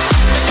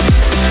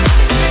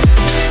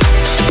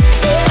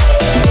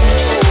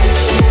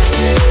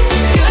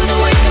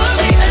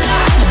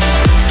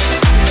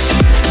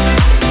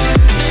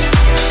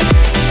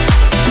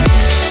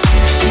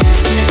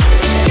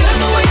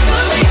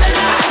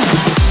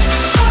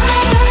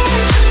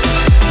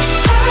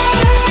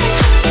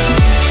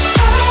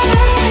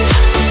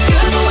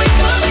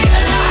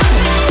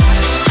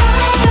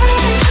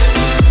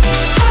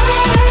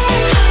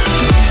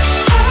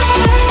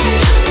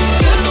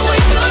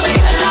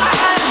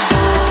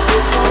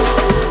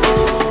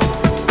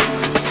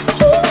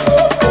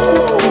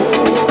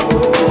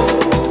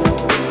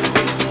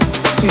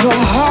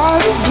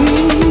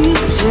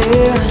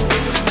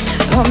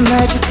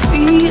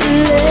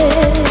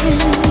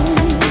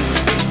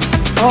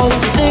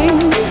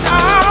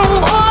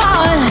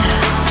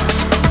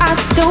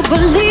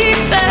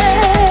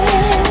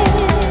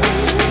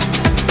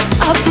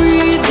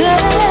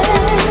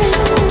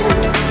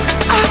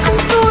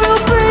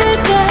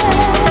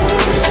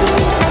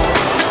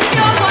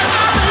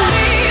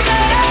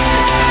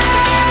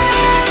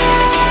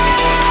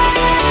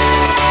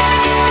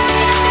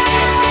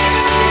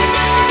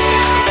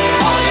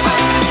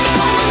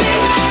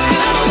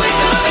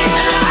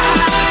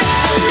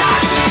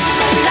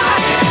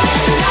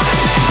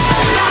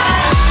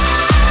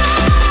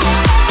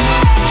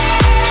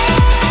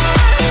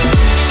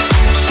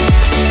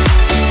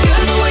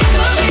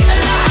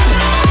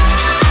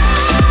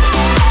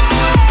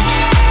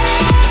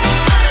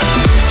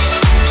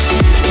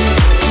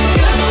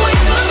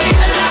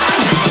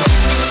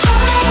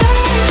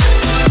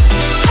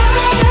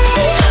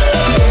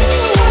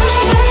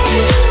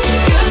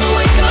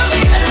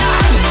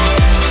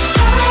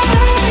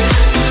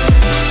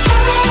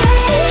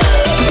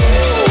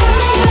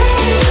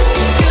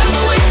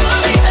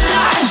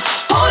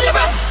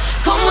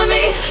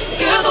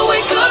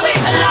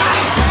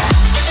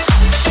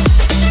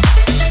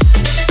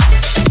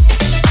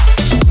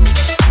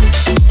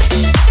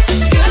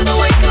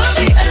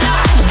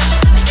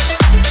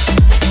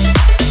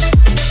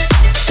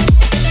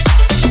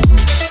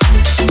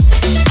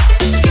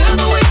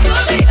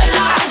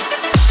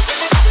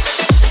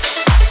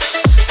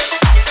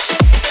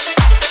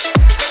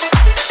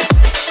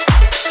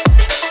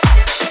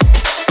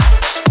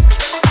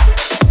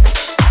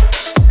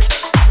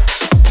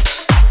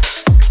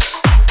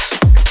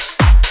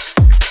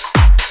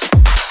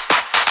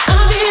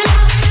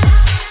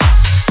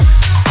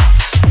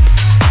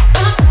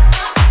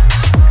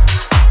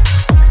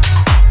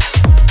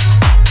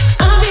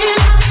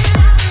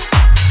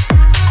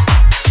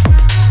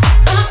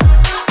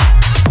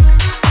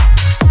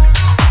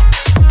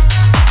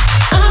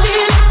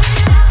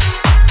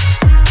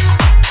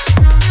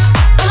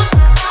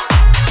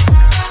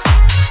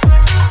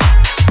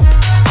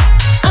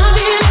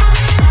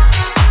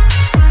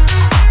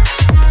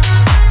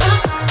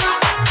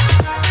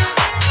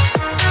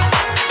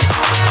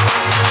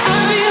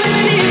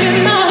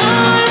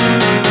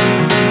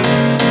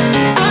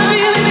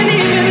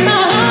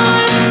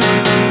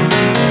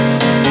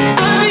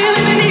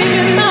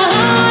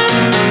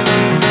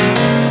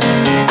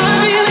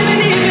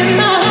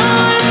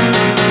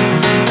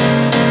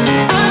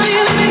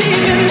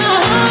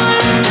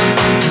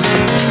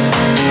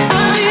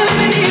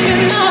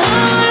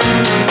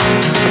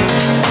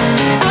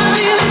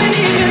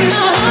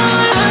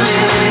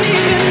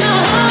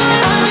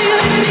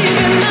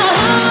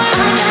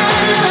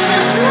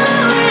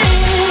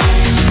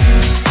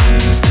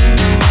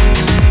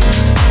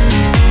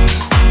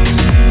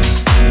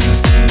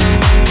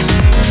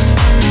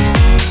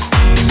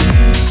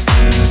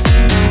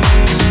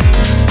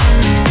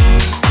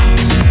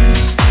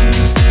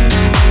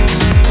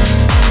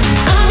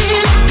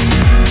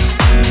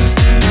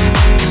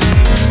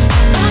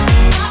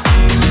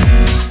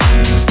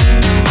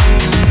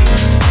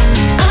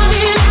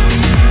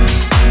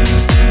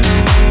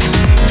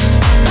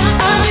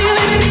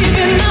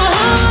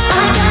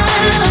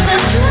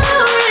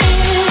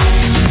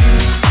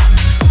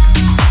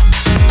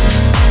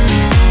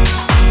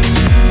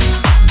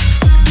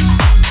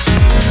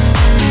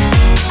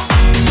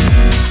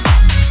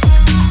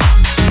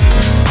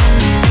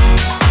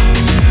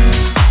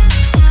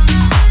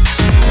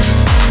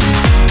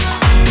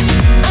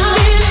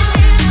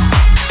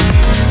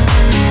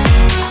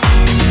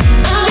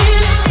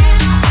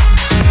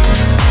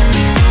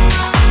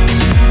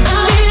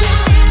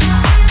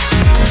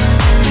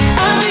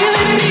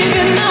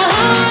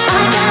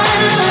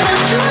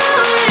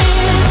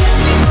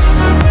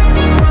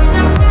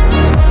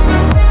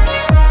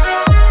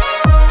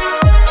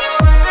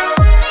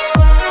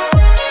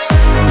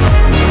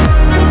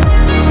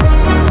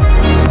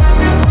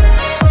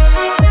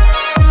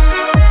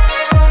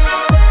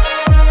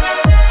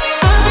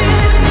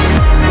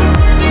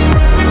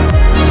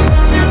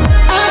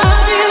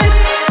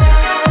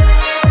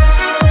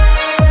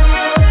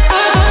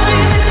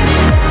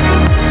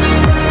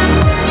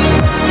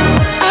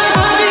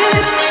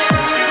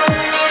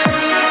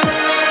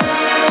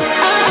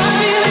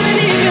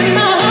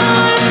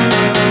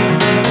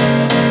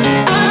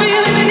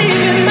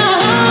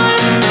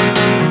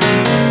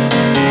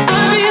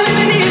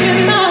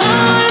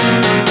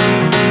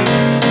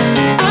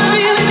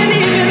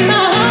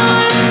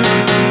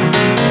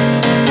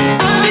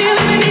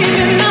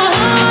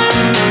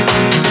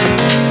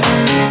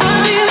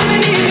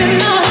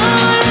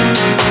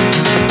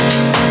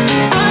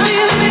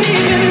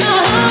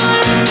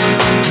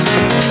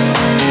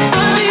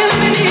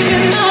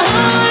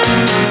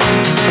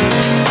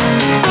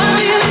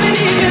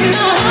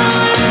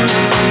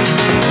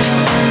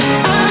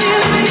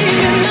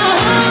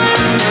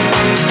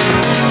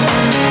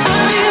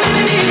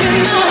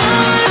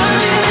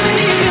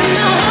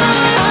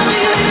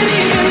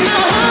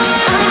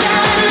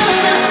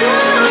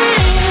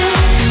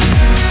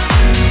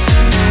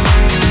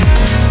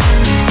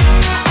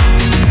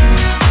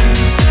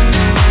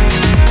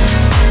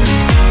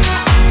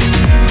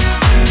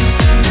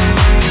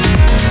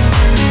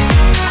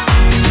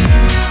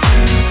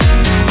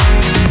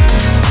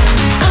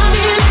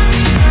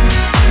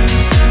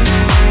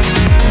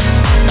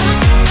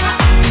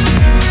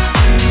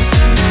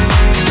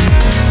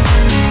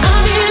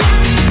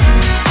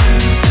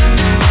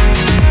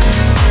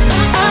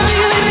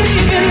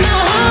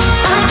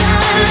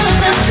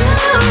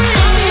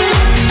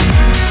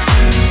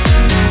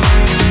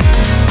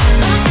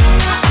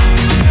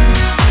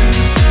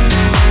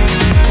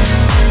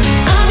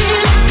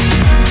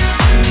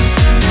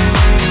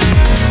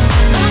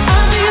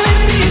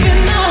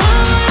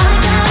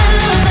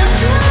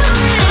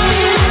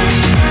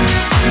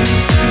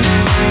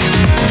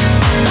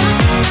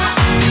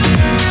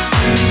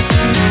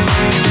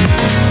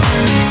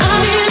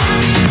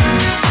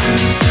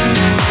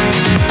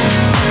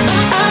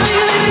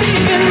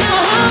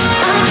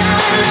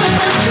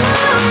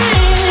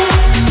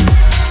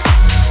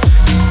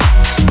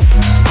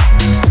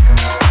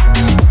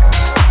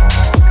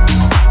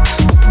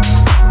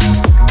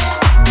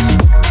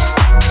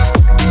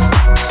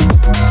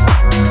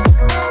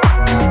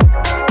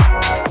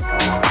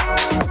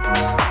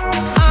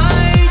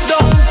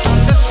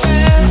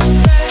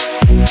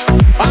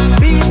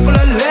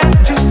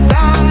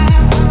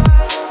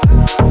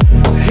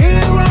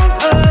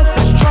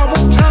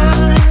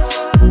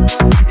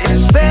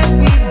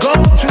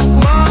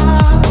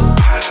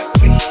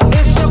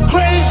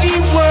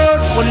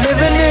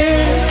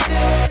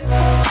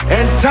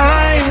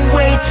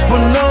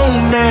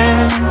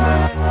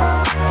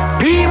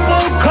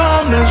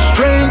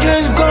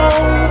 angels go?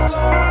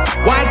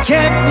 Why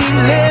can't we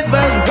live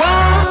as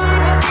one?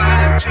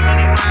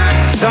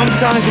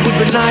 Sometimes it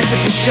would be nice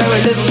if we share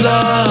a little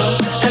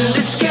love and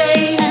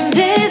escape,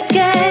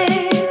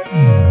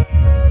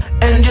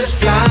 and just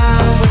fly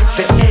with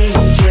the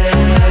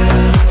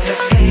angels.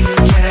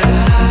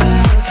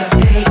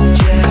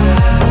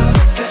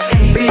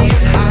 Be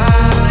as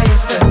high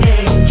as the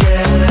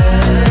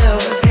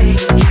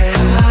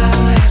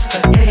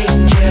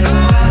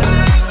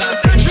angels.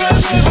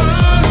 Just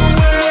run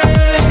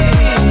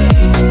away.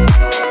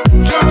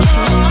 Just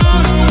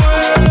run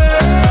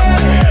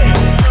away.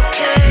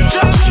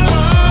 Just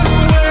run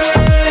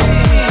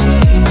away.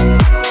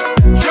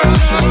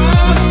 Just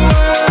run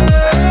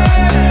away.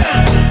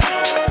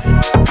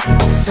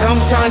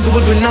 Sometimes it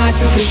would be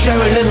nice if we share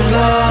a little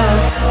love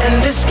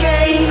and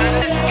escape,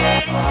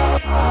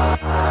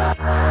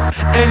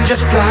 and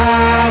just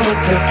fly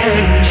with the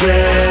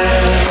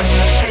angels.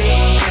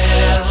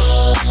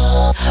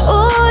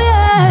 Oh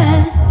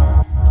yeah,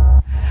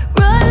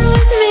 run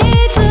with me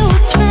to a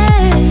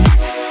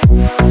place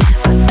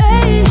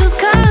where angels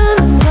come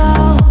and go,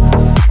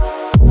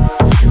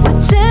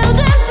 where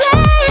children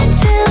play and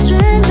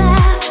children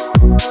laugh,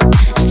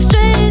 and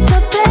streets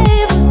are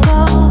paved with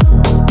gold.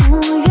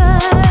 Oh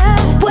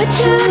yeah, what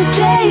you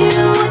take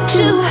and what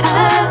you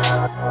have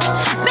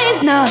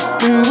means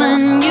nothing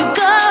when you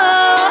go.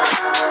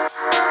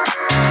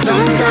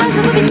 Sometimes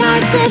it would be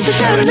nice if we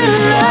share a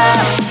little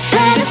love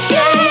and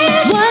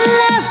escape. One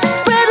love,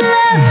 spread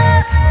love,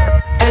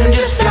 And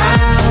just fly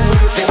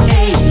with the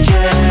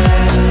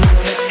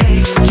angels.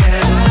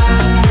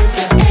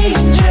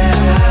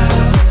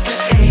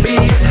 Be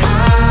as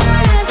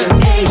high as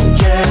an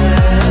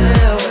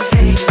angel.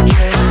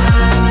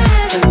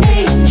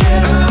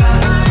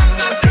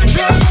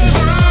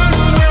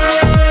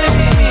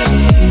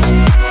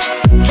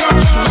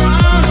 Just run away. Just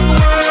run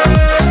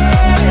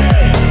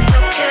away.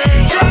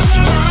 Just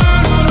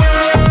run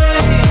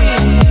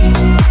away.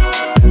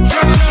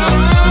 Just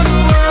run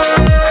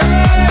away.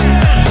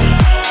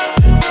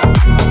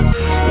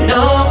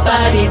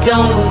 nobody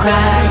don't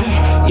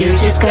cry. You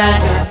just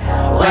gotta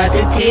wipe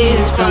the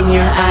tears from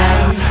your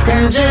eyes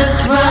and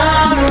just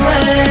run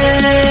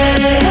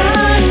away.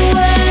 Run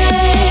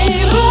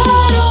away,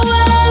 run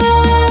away,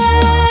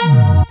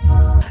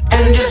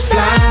 And just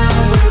fly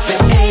with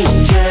the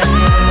angels.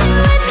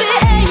 with the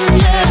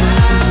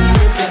angels,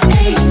 with the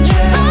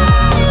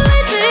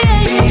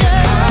Be as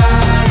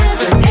high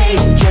as an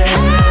angel.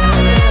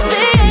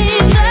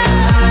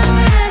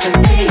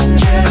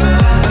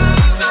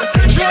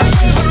 Just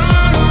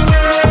run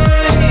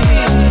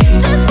away.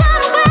 Just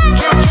run away,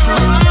 Just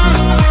run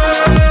away.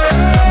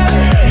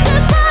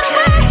 just run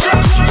away.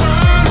 Just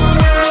run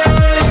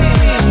away.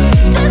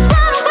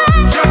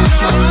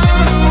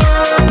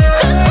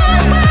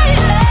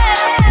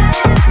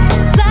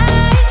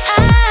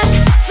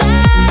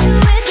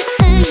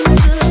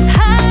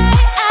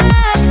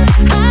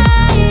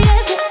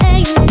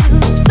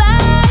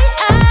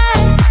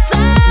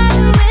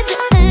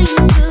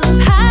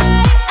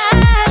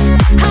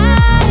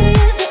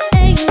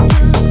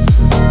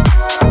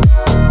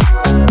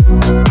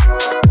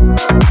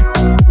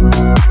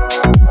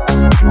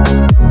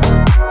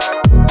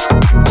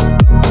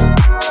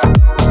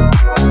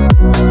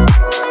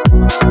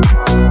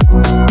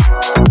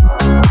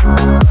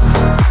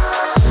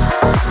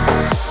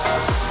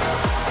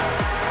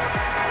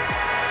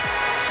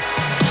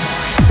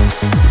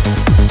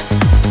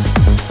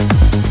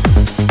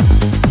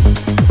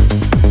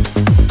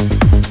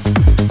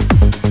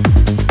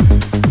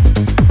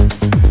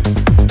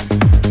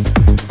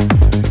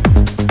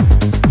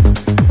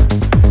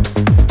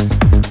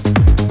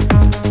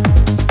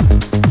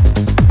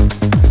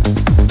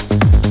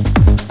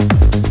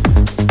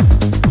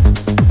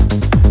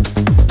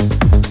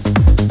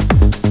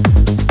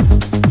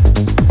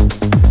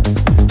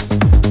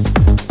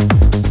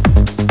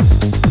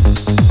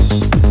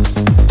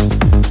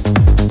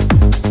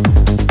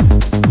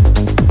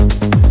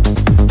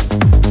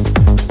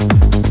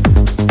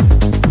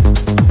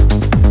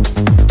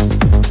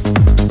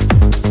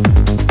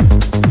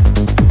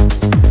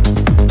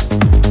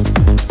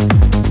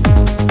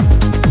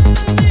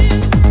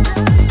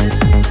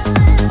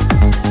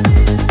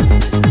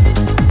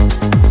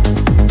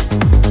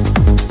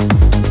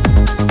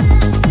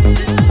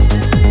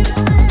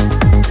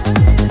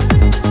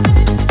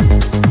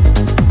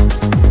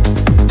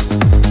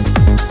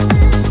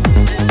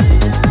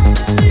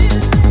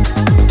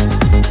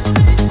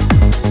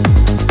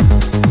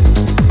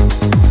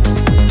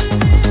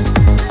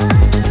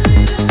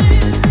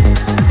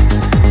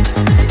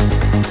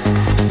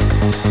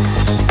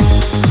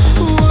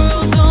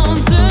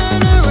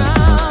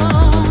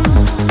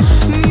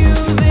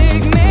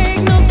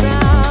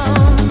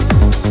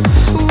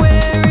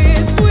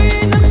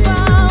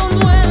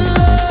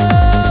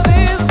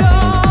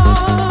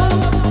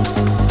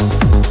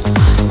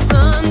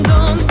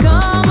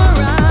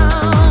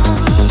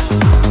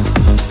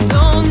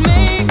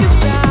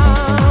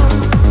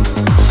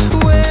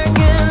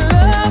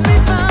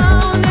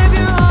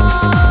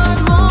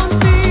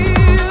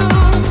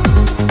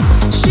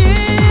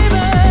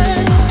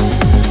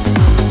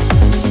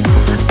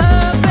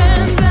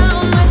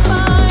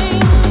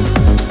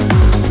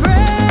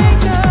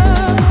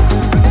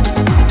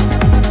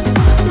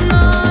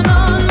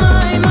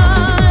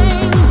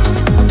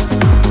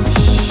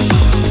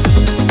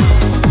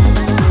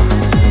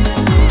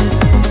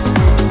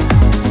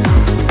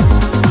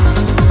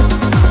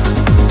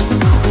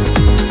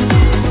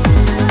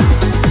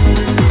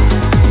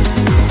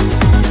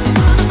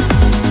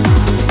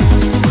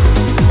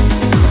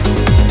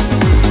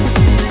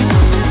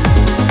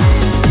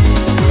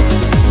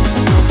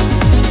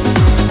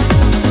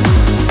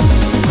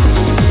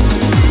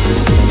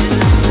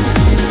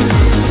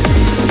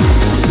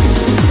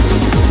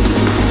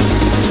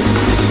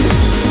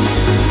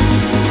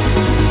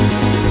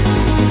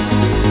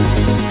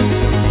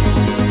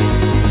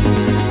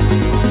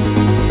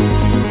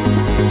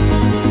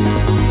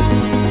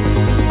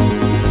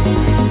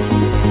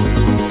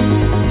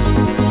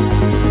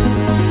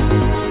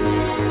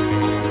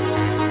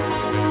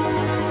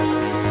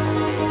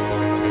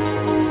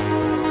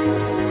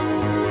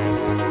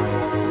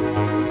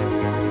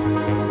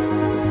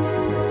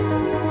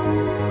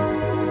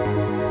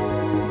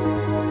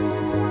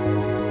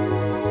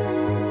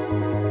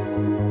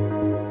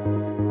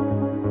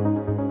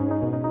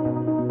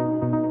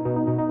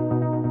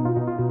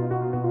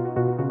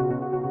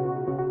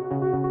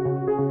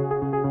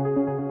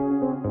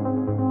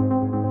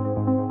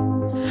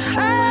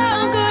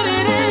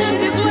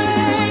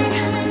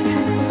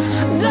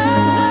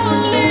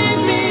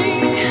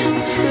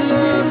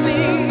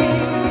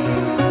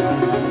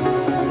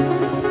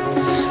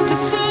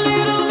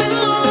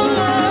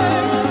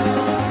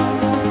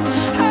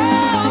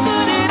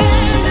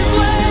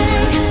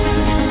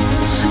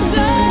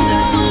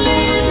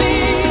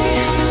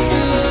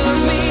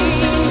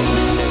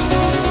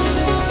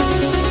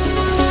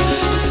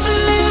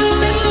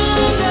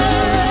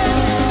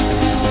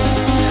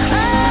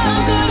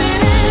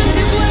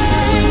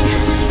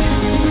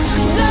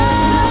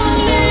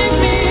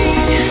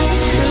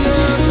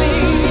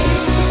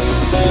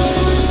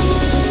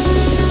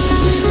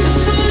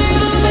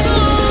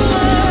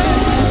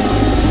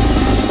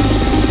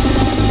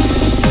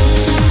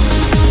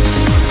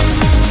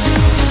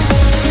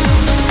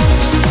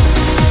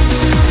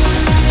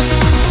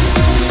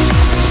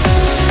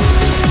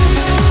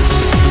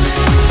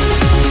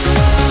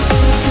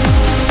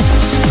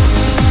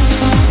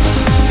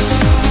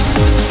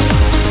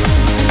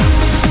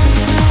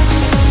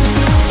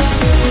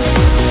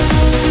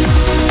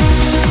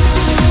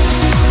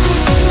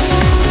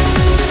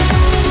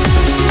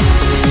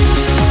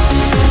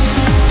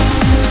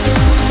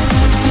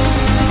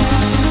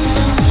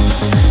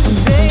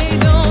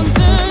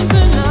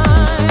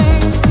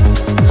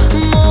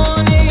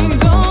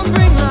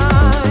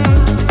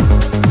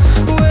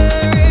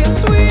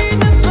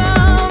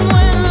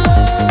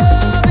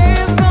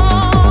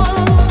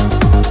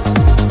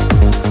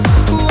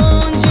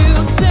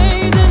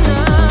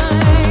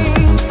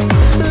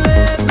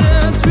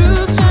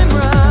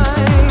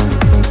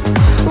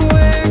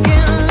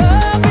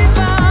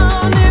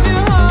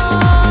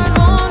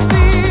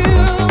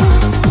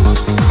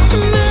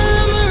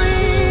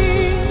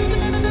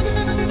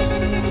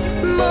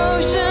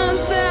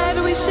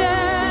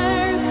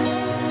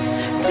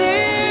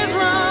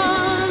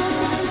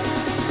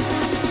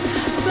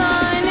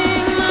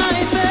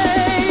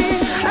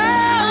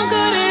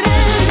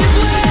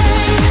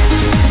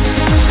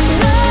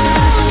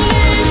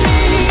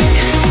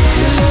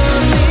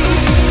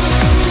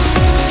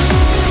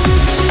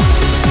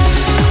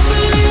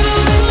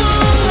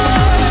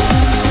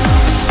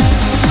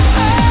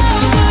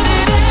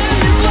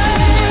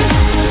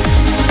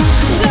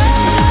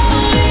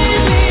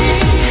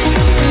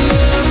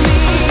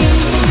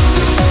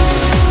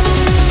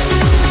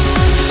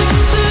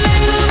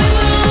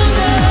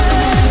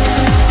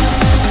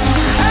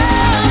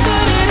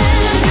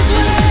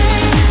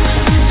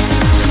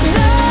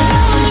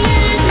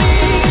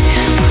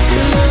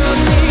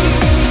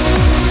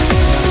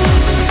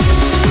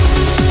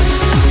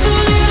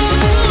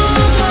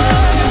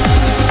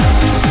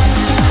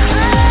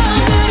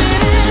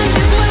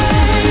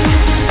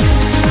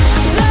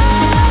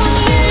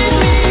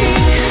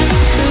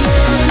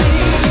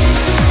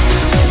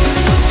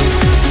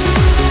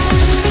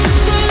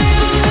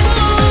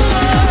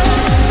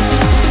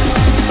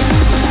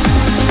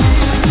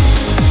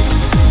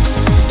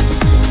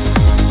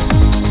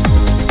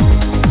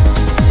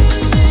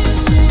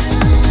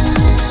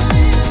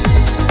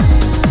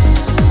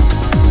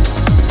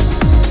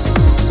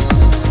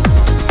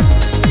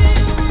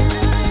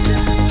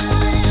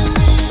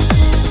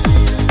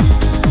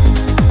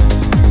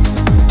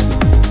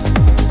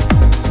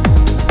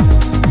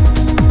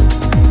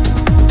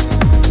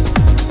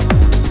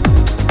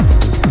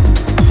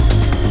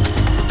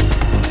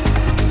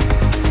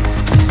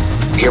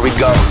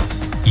 go.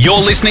 You're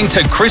listening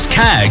to Chris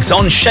Caggs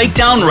on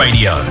Shakedown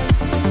Radio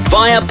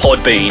via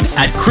Podbean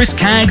at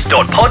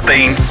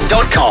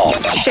chriscaggs.podbean.com.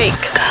 Shake.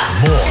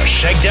 More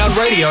Shakedown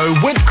Radio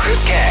with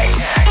Chris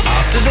Caggs.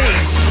 After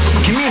these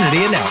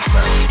community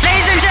announcements.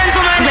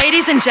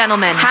 Ladies and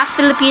gentlemen, half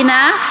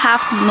Filipina,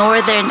 half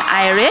Northern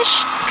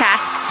Irish,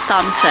 Kath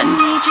Thompson. I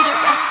need you to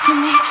rescue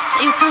me,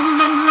 so you come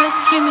and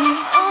rescue me.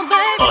 Oh,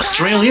 baby.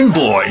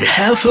 Australian-born,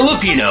 half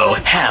Filipino,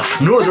 half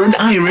Northern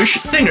Irish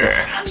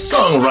singer,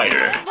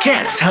 songwriter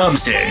Kat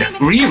Thompson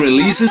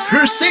re-releases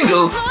her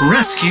single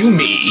 "Rescue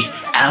Me"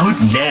 out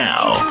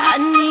now. I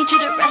need you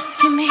to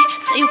rescue me,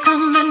 so you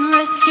come and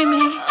rescue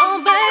me.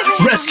 Oh,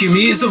 baby. Rescue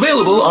Me is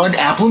available on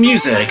Apple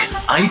Music,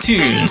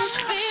 iTunes,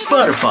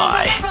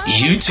 Spotify,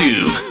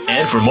 YouTube,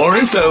 and for more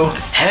info,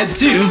 head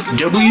to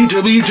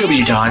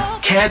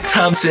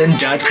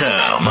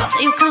www.catthompson.com. So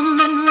you come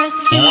and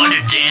rescue me. Want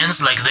to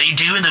dance like they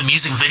do in the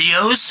music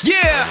videos?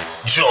 Yeah!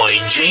 Join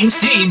James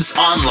Dean's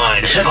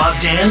online hip-hop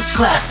dance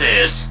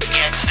classes.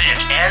 Get fit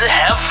and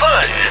have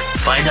fun.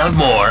 Find out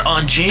more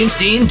on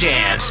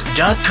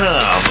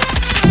jamesdeandance.com.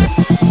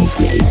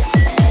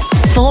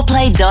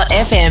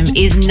 4play.fm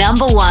is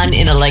 #1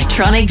 in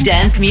electronic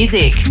dance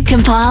music,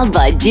 compiled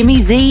by Jimmy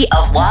Z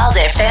of Wild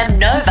FM,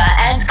 Nova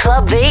and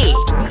Club V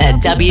at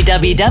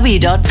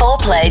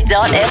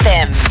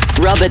www.4play.fm.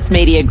 Roberts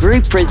Media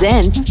Group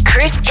presents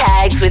Chris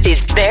Caggs with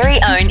his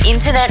very own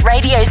internet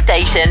radio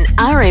station,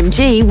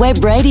 RMG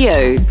Web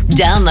Radio.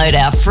 Download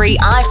our free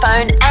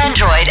iPhone,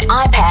 Android,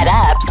 iPad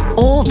apps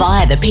or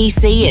via the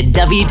PC at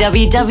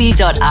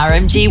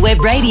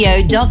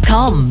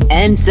www.rmgwebradio.com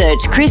and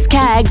search Chris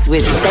Caggs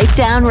with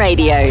Shakedown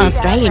Radio.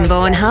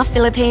 Australian-born, half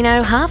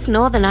Filipino, half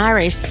Northern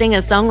Irish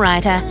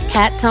singer-songwriter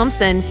Kat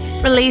Thompson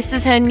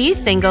releases her new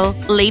single,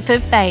 Leap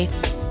of Faith,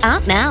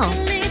 out now.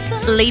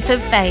 Leap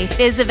of Faith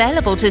is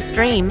available to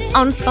stream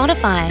on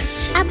Spotify,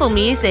 Apple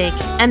Music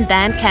and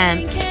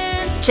Bandcamp.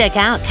 Check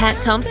out Kat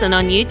Thompson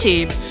on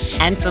YouTube.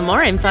 And for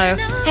more info,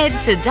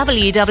 head to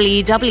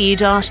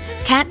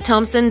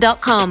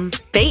www.catthompson.com.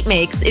 Beat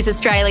Mix is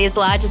Australia's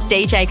largest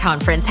DJ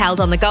conference held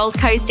on the Gold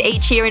Coast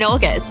each year in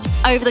August.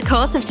 Over the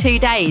course of 2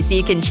 days,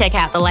 you can check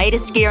out the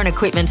latest gear and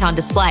equipment on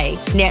display,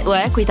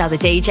 network with other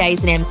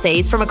DJs and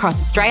MCs from across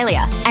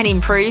Australia, and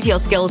improve your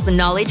skills and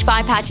knowledge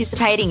by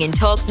participating in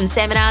talks and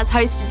seminars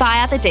hosted by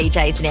other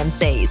DJs and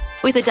MCs.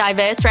 With a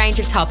diverse range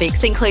of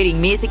topics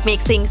including music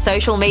mixing,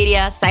 social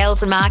media,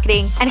 sales and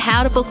marketing, and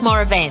how to book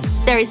more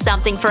events, there is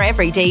something for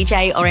every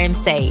DJ or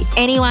MC.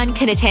 Anyone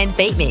can attend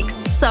Beat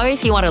Mix, so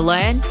if you want to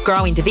learn,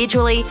 grow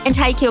individually, and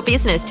take your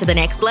business to the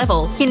next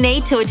level, you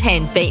need to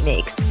attend Beat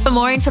Mix. For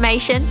more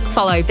information,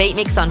 follow Beat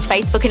Mix on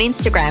Facebook and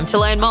Instagram to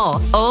learn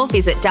more, or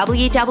visit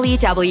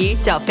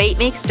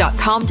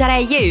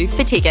www.beatmix.com.au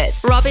for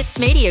tickets. Roberts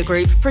Media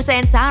Group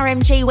presents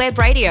RMG Web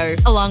Radio,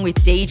 along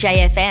with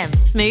DJ FM,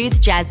 Smooth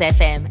Jazz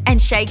FM,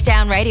 and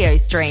Shakedown radio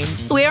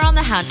streams. We're on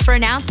the hunt for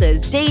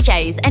announcers,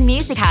 DJs, and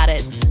music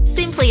artists.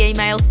 Simply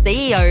email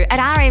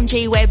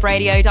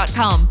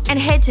ceo@rmgwebradio.com and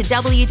head to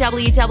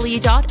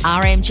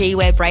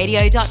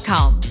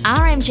www.rmgwebradio.com.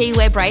 RMG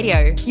Web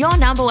Radio, your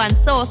 #1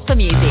 source for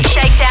music.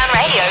 Shakedown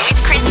Radio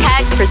with Chris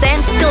Caggs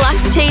presents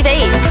Deluxe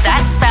TV.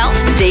 That's spelled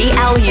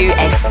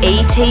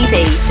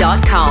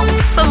DLUXETV.com.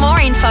 For more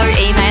info,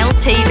 email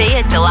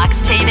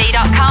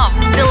tv@deluxetv.com.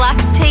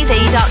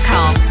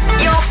 Deluxetv.com,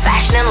 your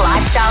fashion and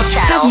lifestyle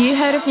channel. Have you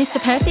heard of Mr.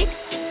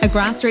 Perfect, a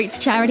grassroots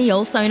charity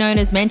also known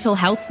as Mental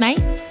Health's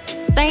Mate?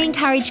 They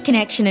encourage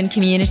connection and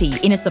community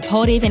in a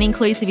supportive and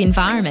inclusive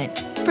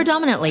environment,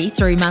 predominantly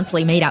through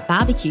monthly meet-up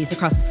barbecues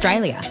across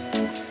Australia.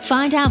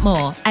 Find out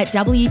more at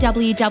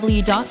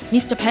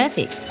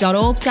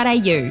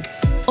www.mrperfect.org.au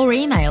or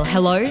email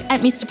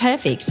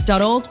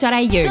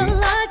hello@mrperfect.org.au.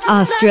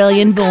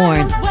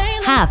 Australian-born,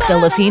 half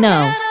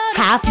Filipino,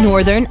 half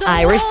Northern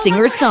Irish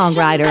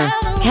singer-songwriter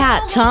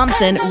Kat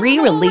Thompson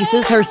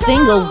re-releases her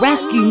single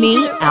 "Rescue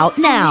Me" out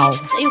now.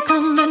 So you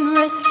come and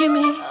rescue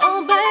me.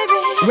 Oh, baby.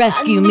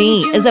 Rescue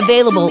Me is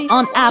available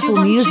on Apple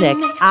Music,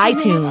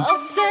 iTunes,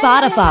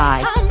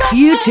 Spotify,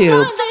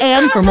 YouTube,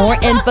 and for more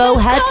info,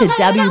 head to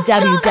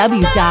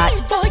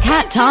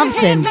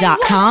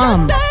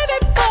www.catthompson.com.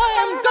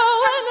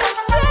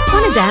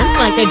 Want to dance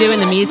like they do in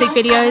the music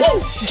videos?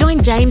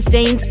 Join James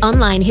Dean's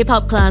online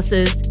hip-hop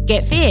classes,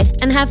 get fit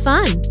and have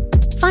fun.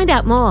 Find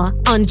out more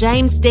on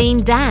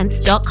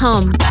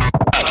jamesdeandance.com.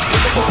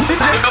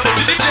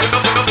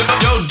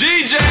 Yo,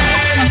 DJ!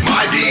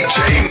 My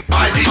DJ!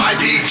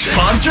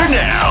 Sponsor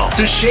now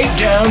to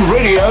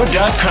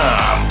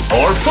ShakeDownRadio.com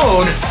or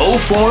phone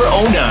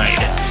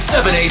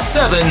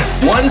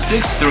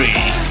 0409-787-163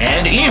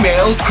 and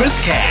email Chris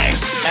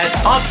Caggs at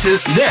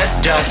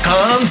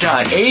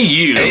optusnet.com.au. Hey,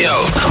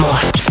 yo, come on.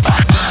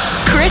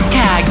 Chris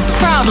Caggs,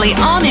 proudly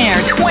on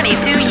air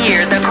 22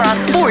 years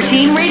across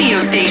 14 radio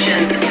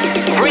stations,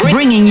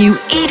 bringing you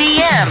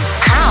EDM,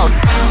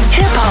 house,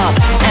 hip-hop,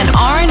 and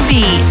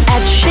R&B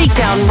at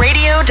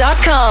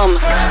ShakeDownRadio.com.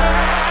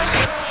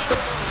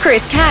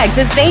 Chris Caggs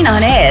has been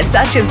on air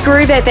such as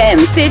Groove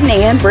FM,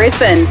 Sydney and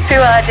Brisbane,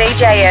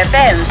 2RDJ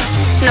FM,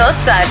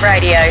 Northside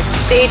Radio,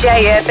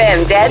 DJ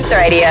FM Dance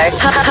Radio,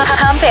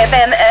 Hump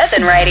FM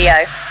Earthen Radio,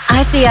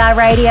 ICR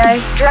Radio,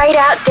 Straight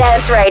Out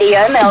Dance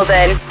Radio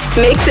Melbourne,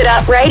 Mix It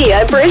Up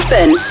Radio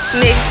Brisbane,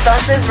 Mixed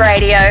Buses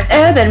Radio,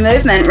 Urban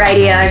Movement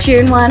Radio,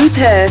 Tune 1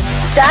 Perth,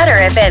 Starter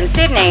FM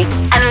Sydney,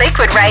 and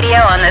Liquid Radio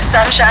on the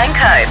Sunshine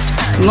Coast.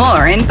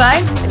 More info,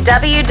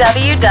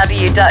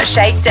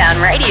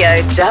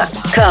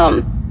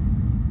 www.shakedownradio.com.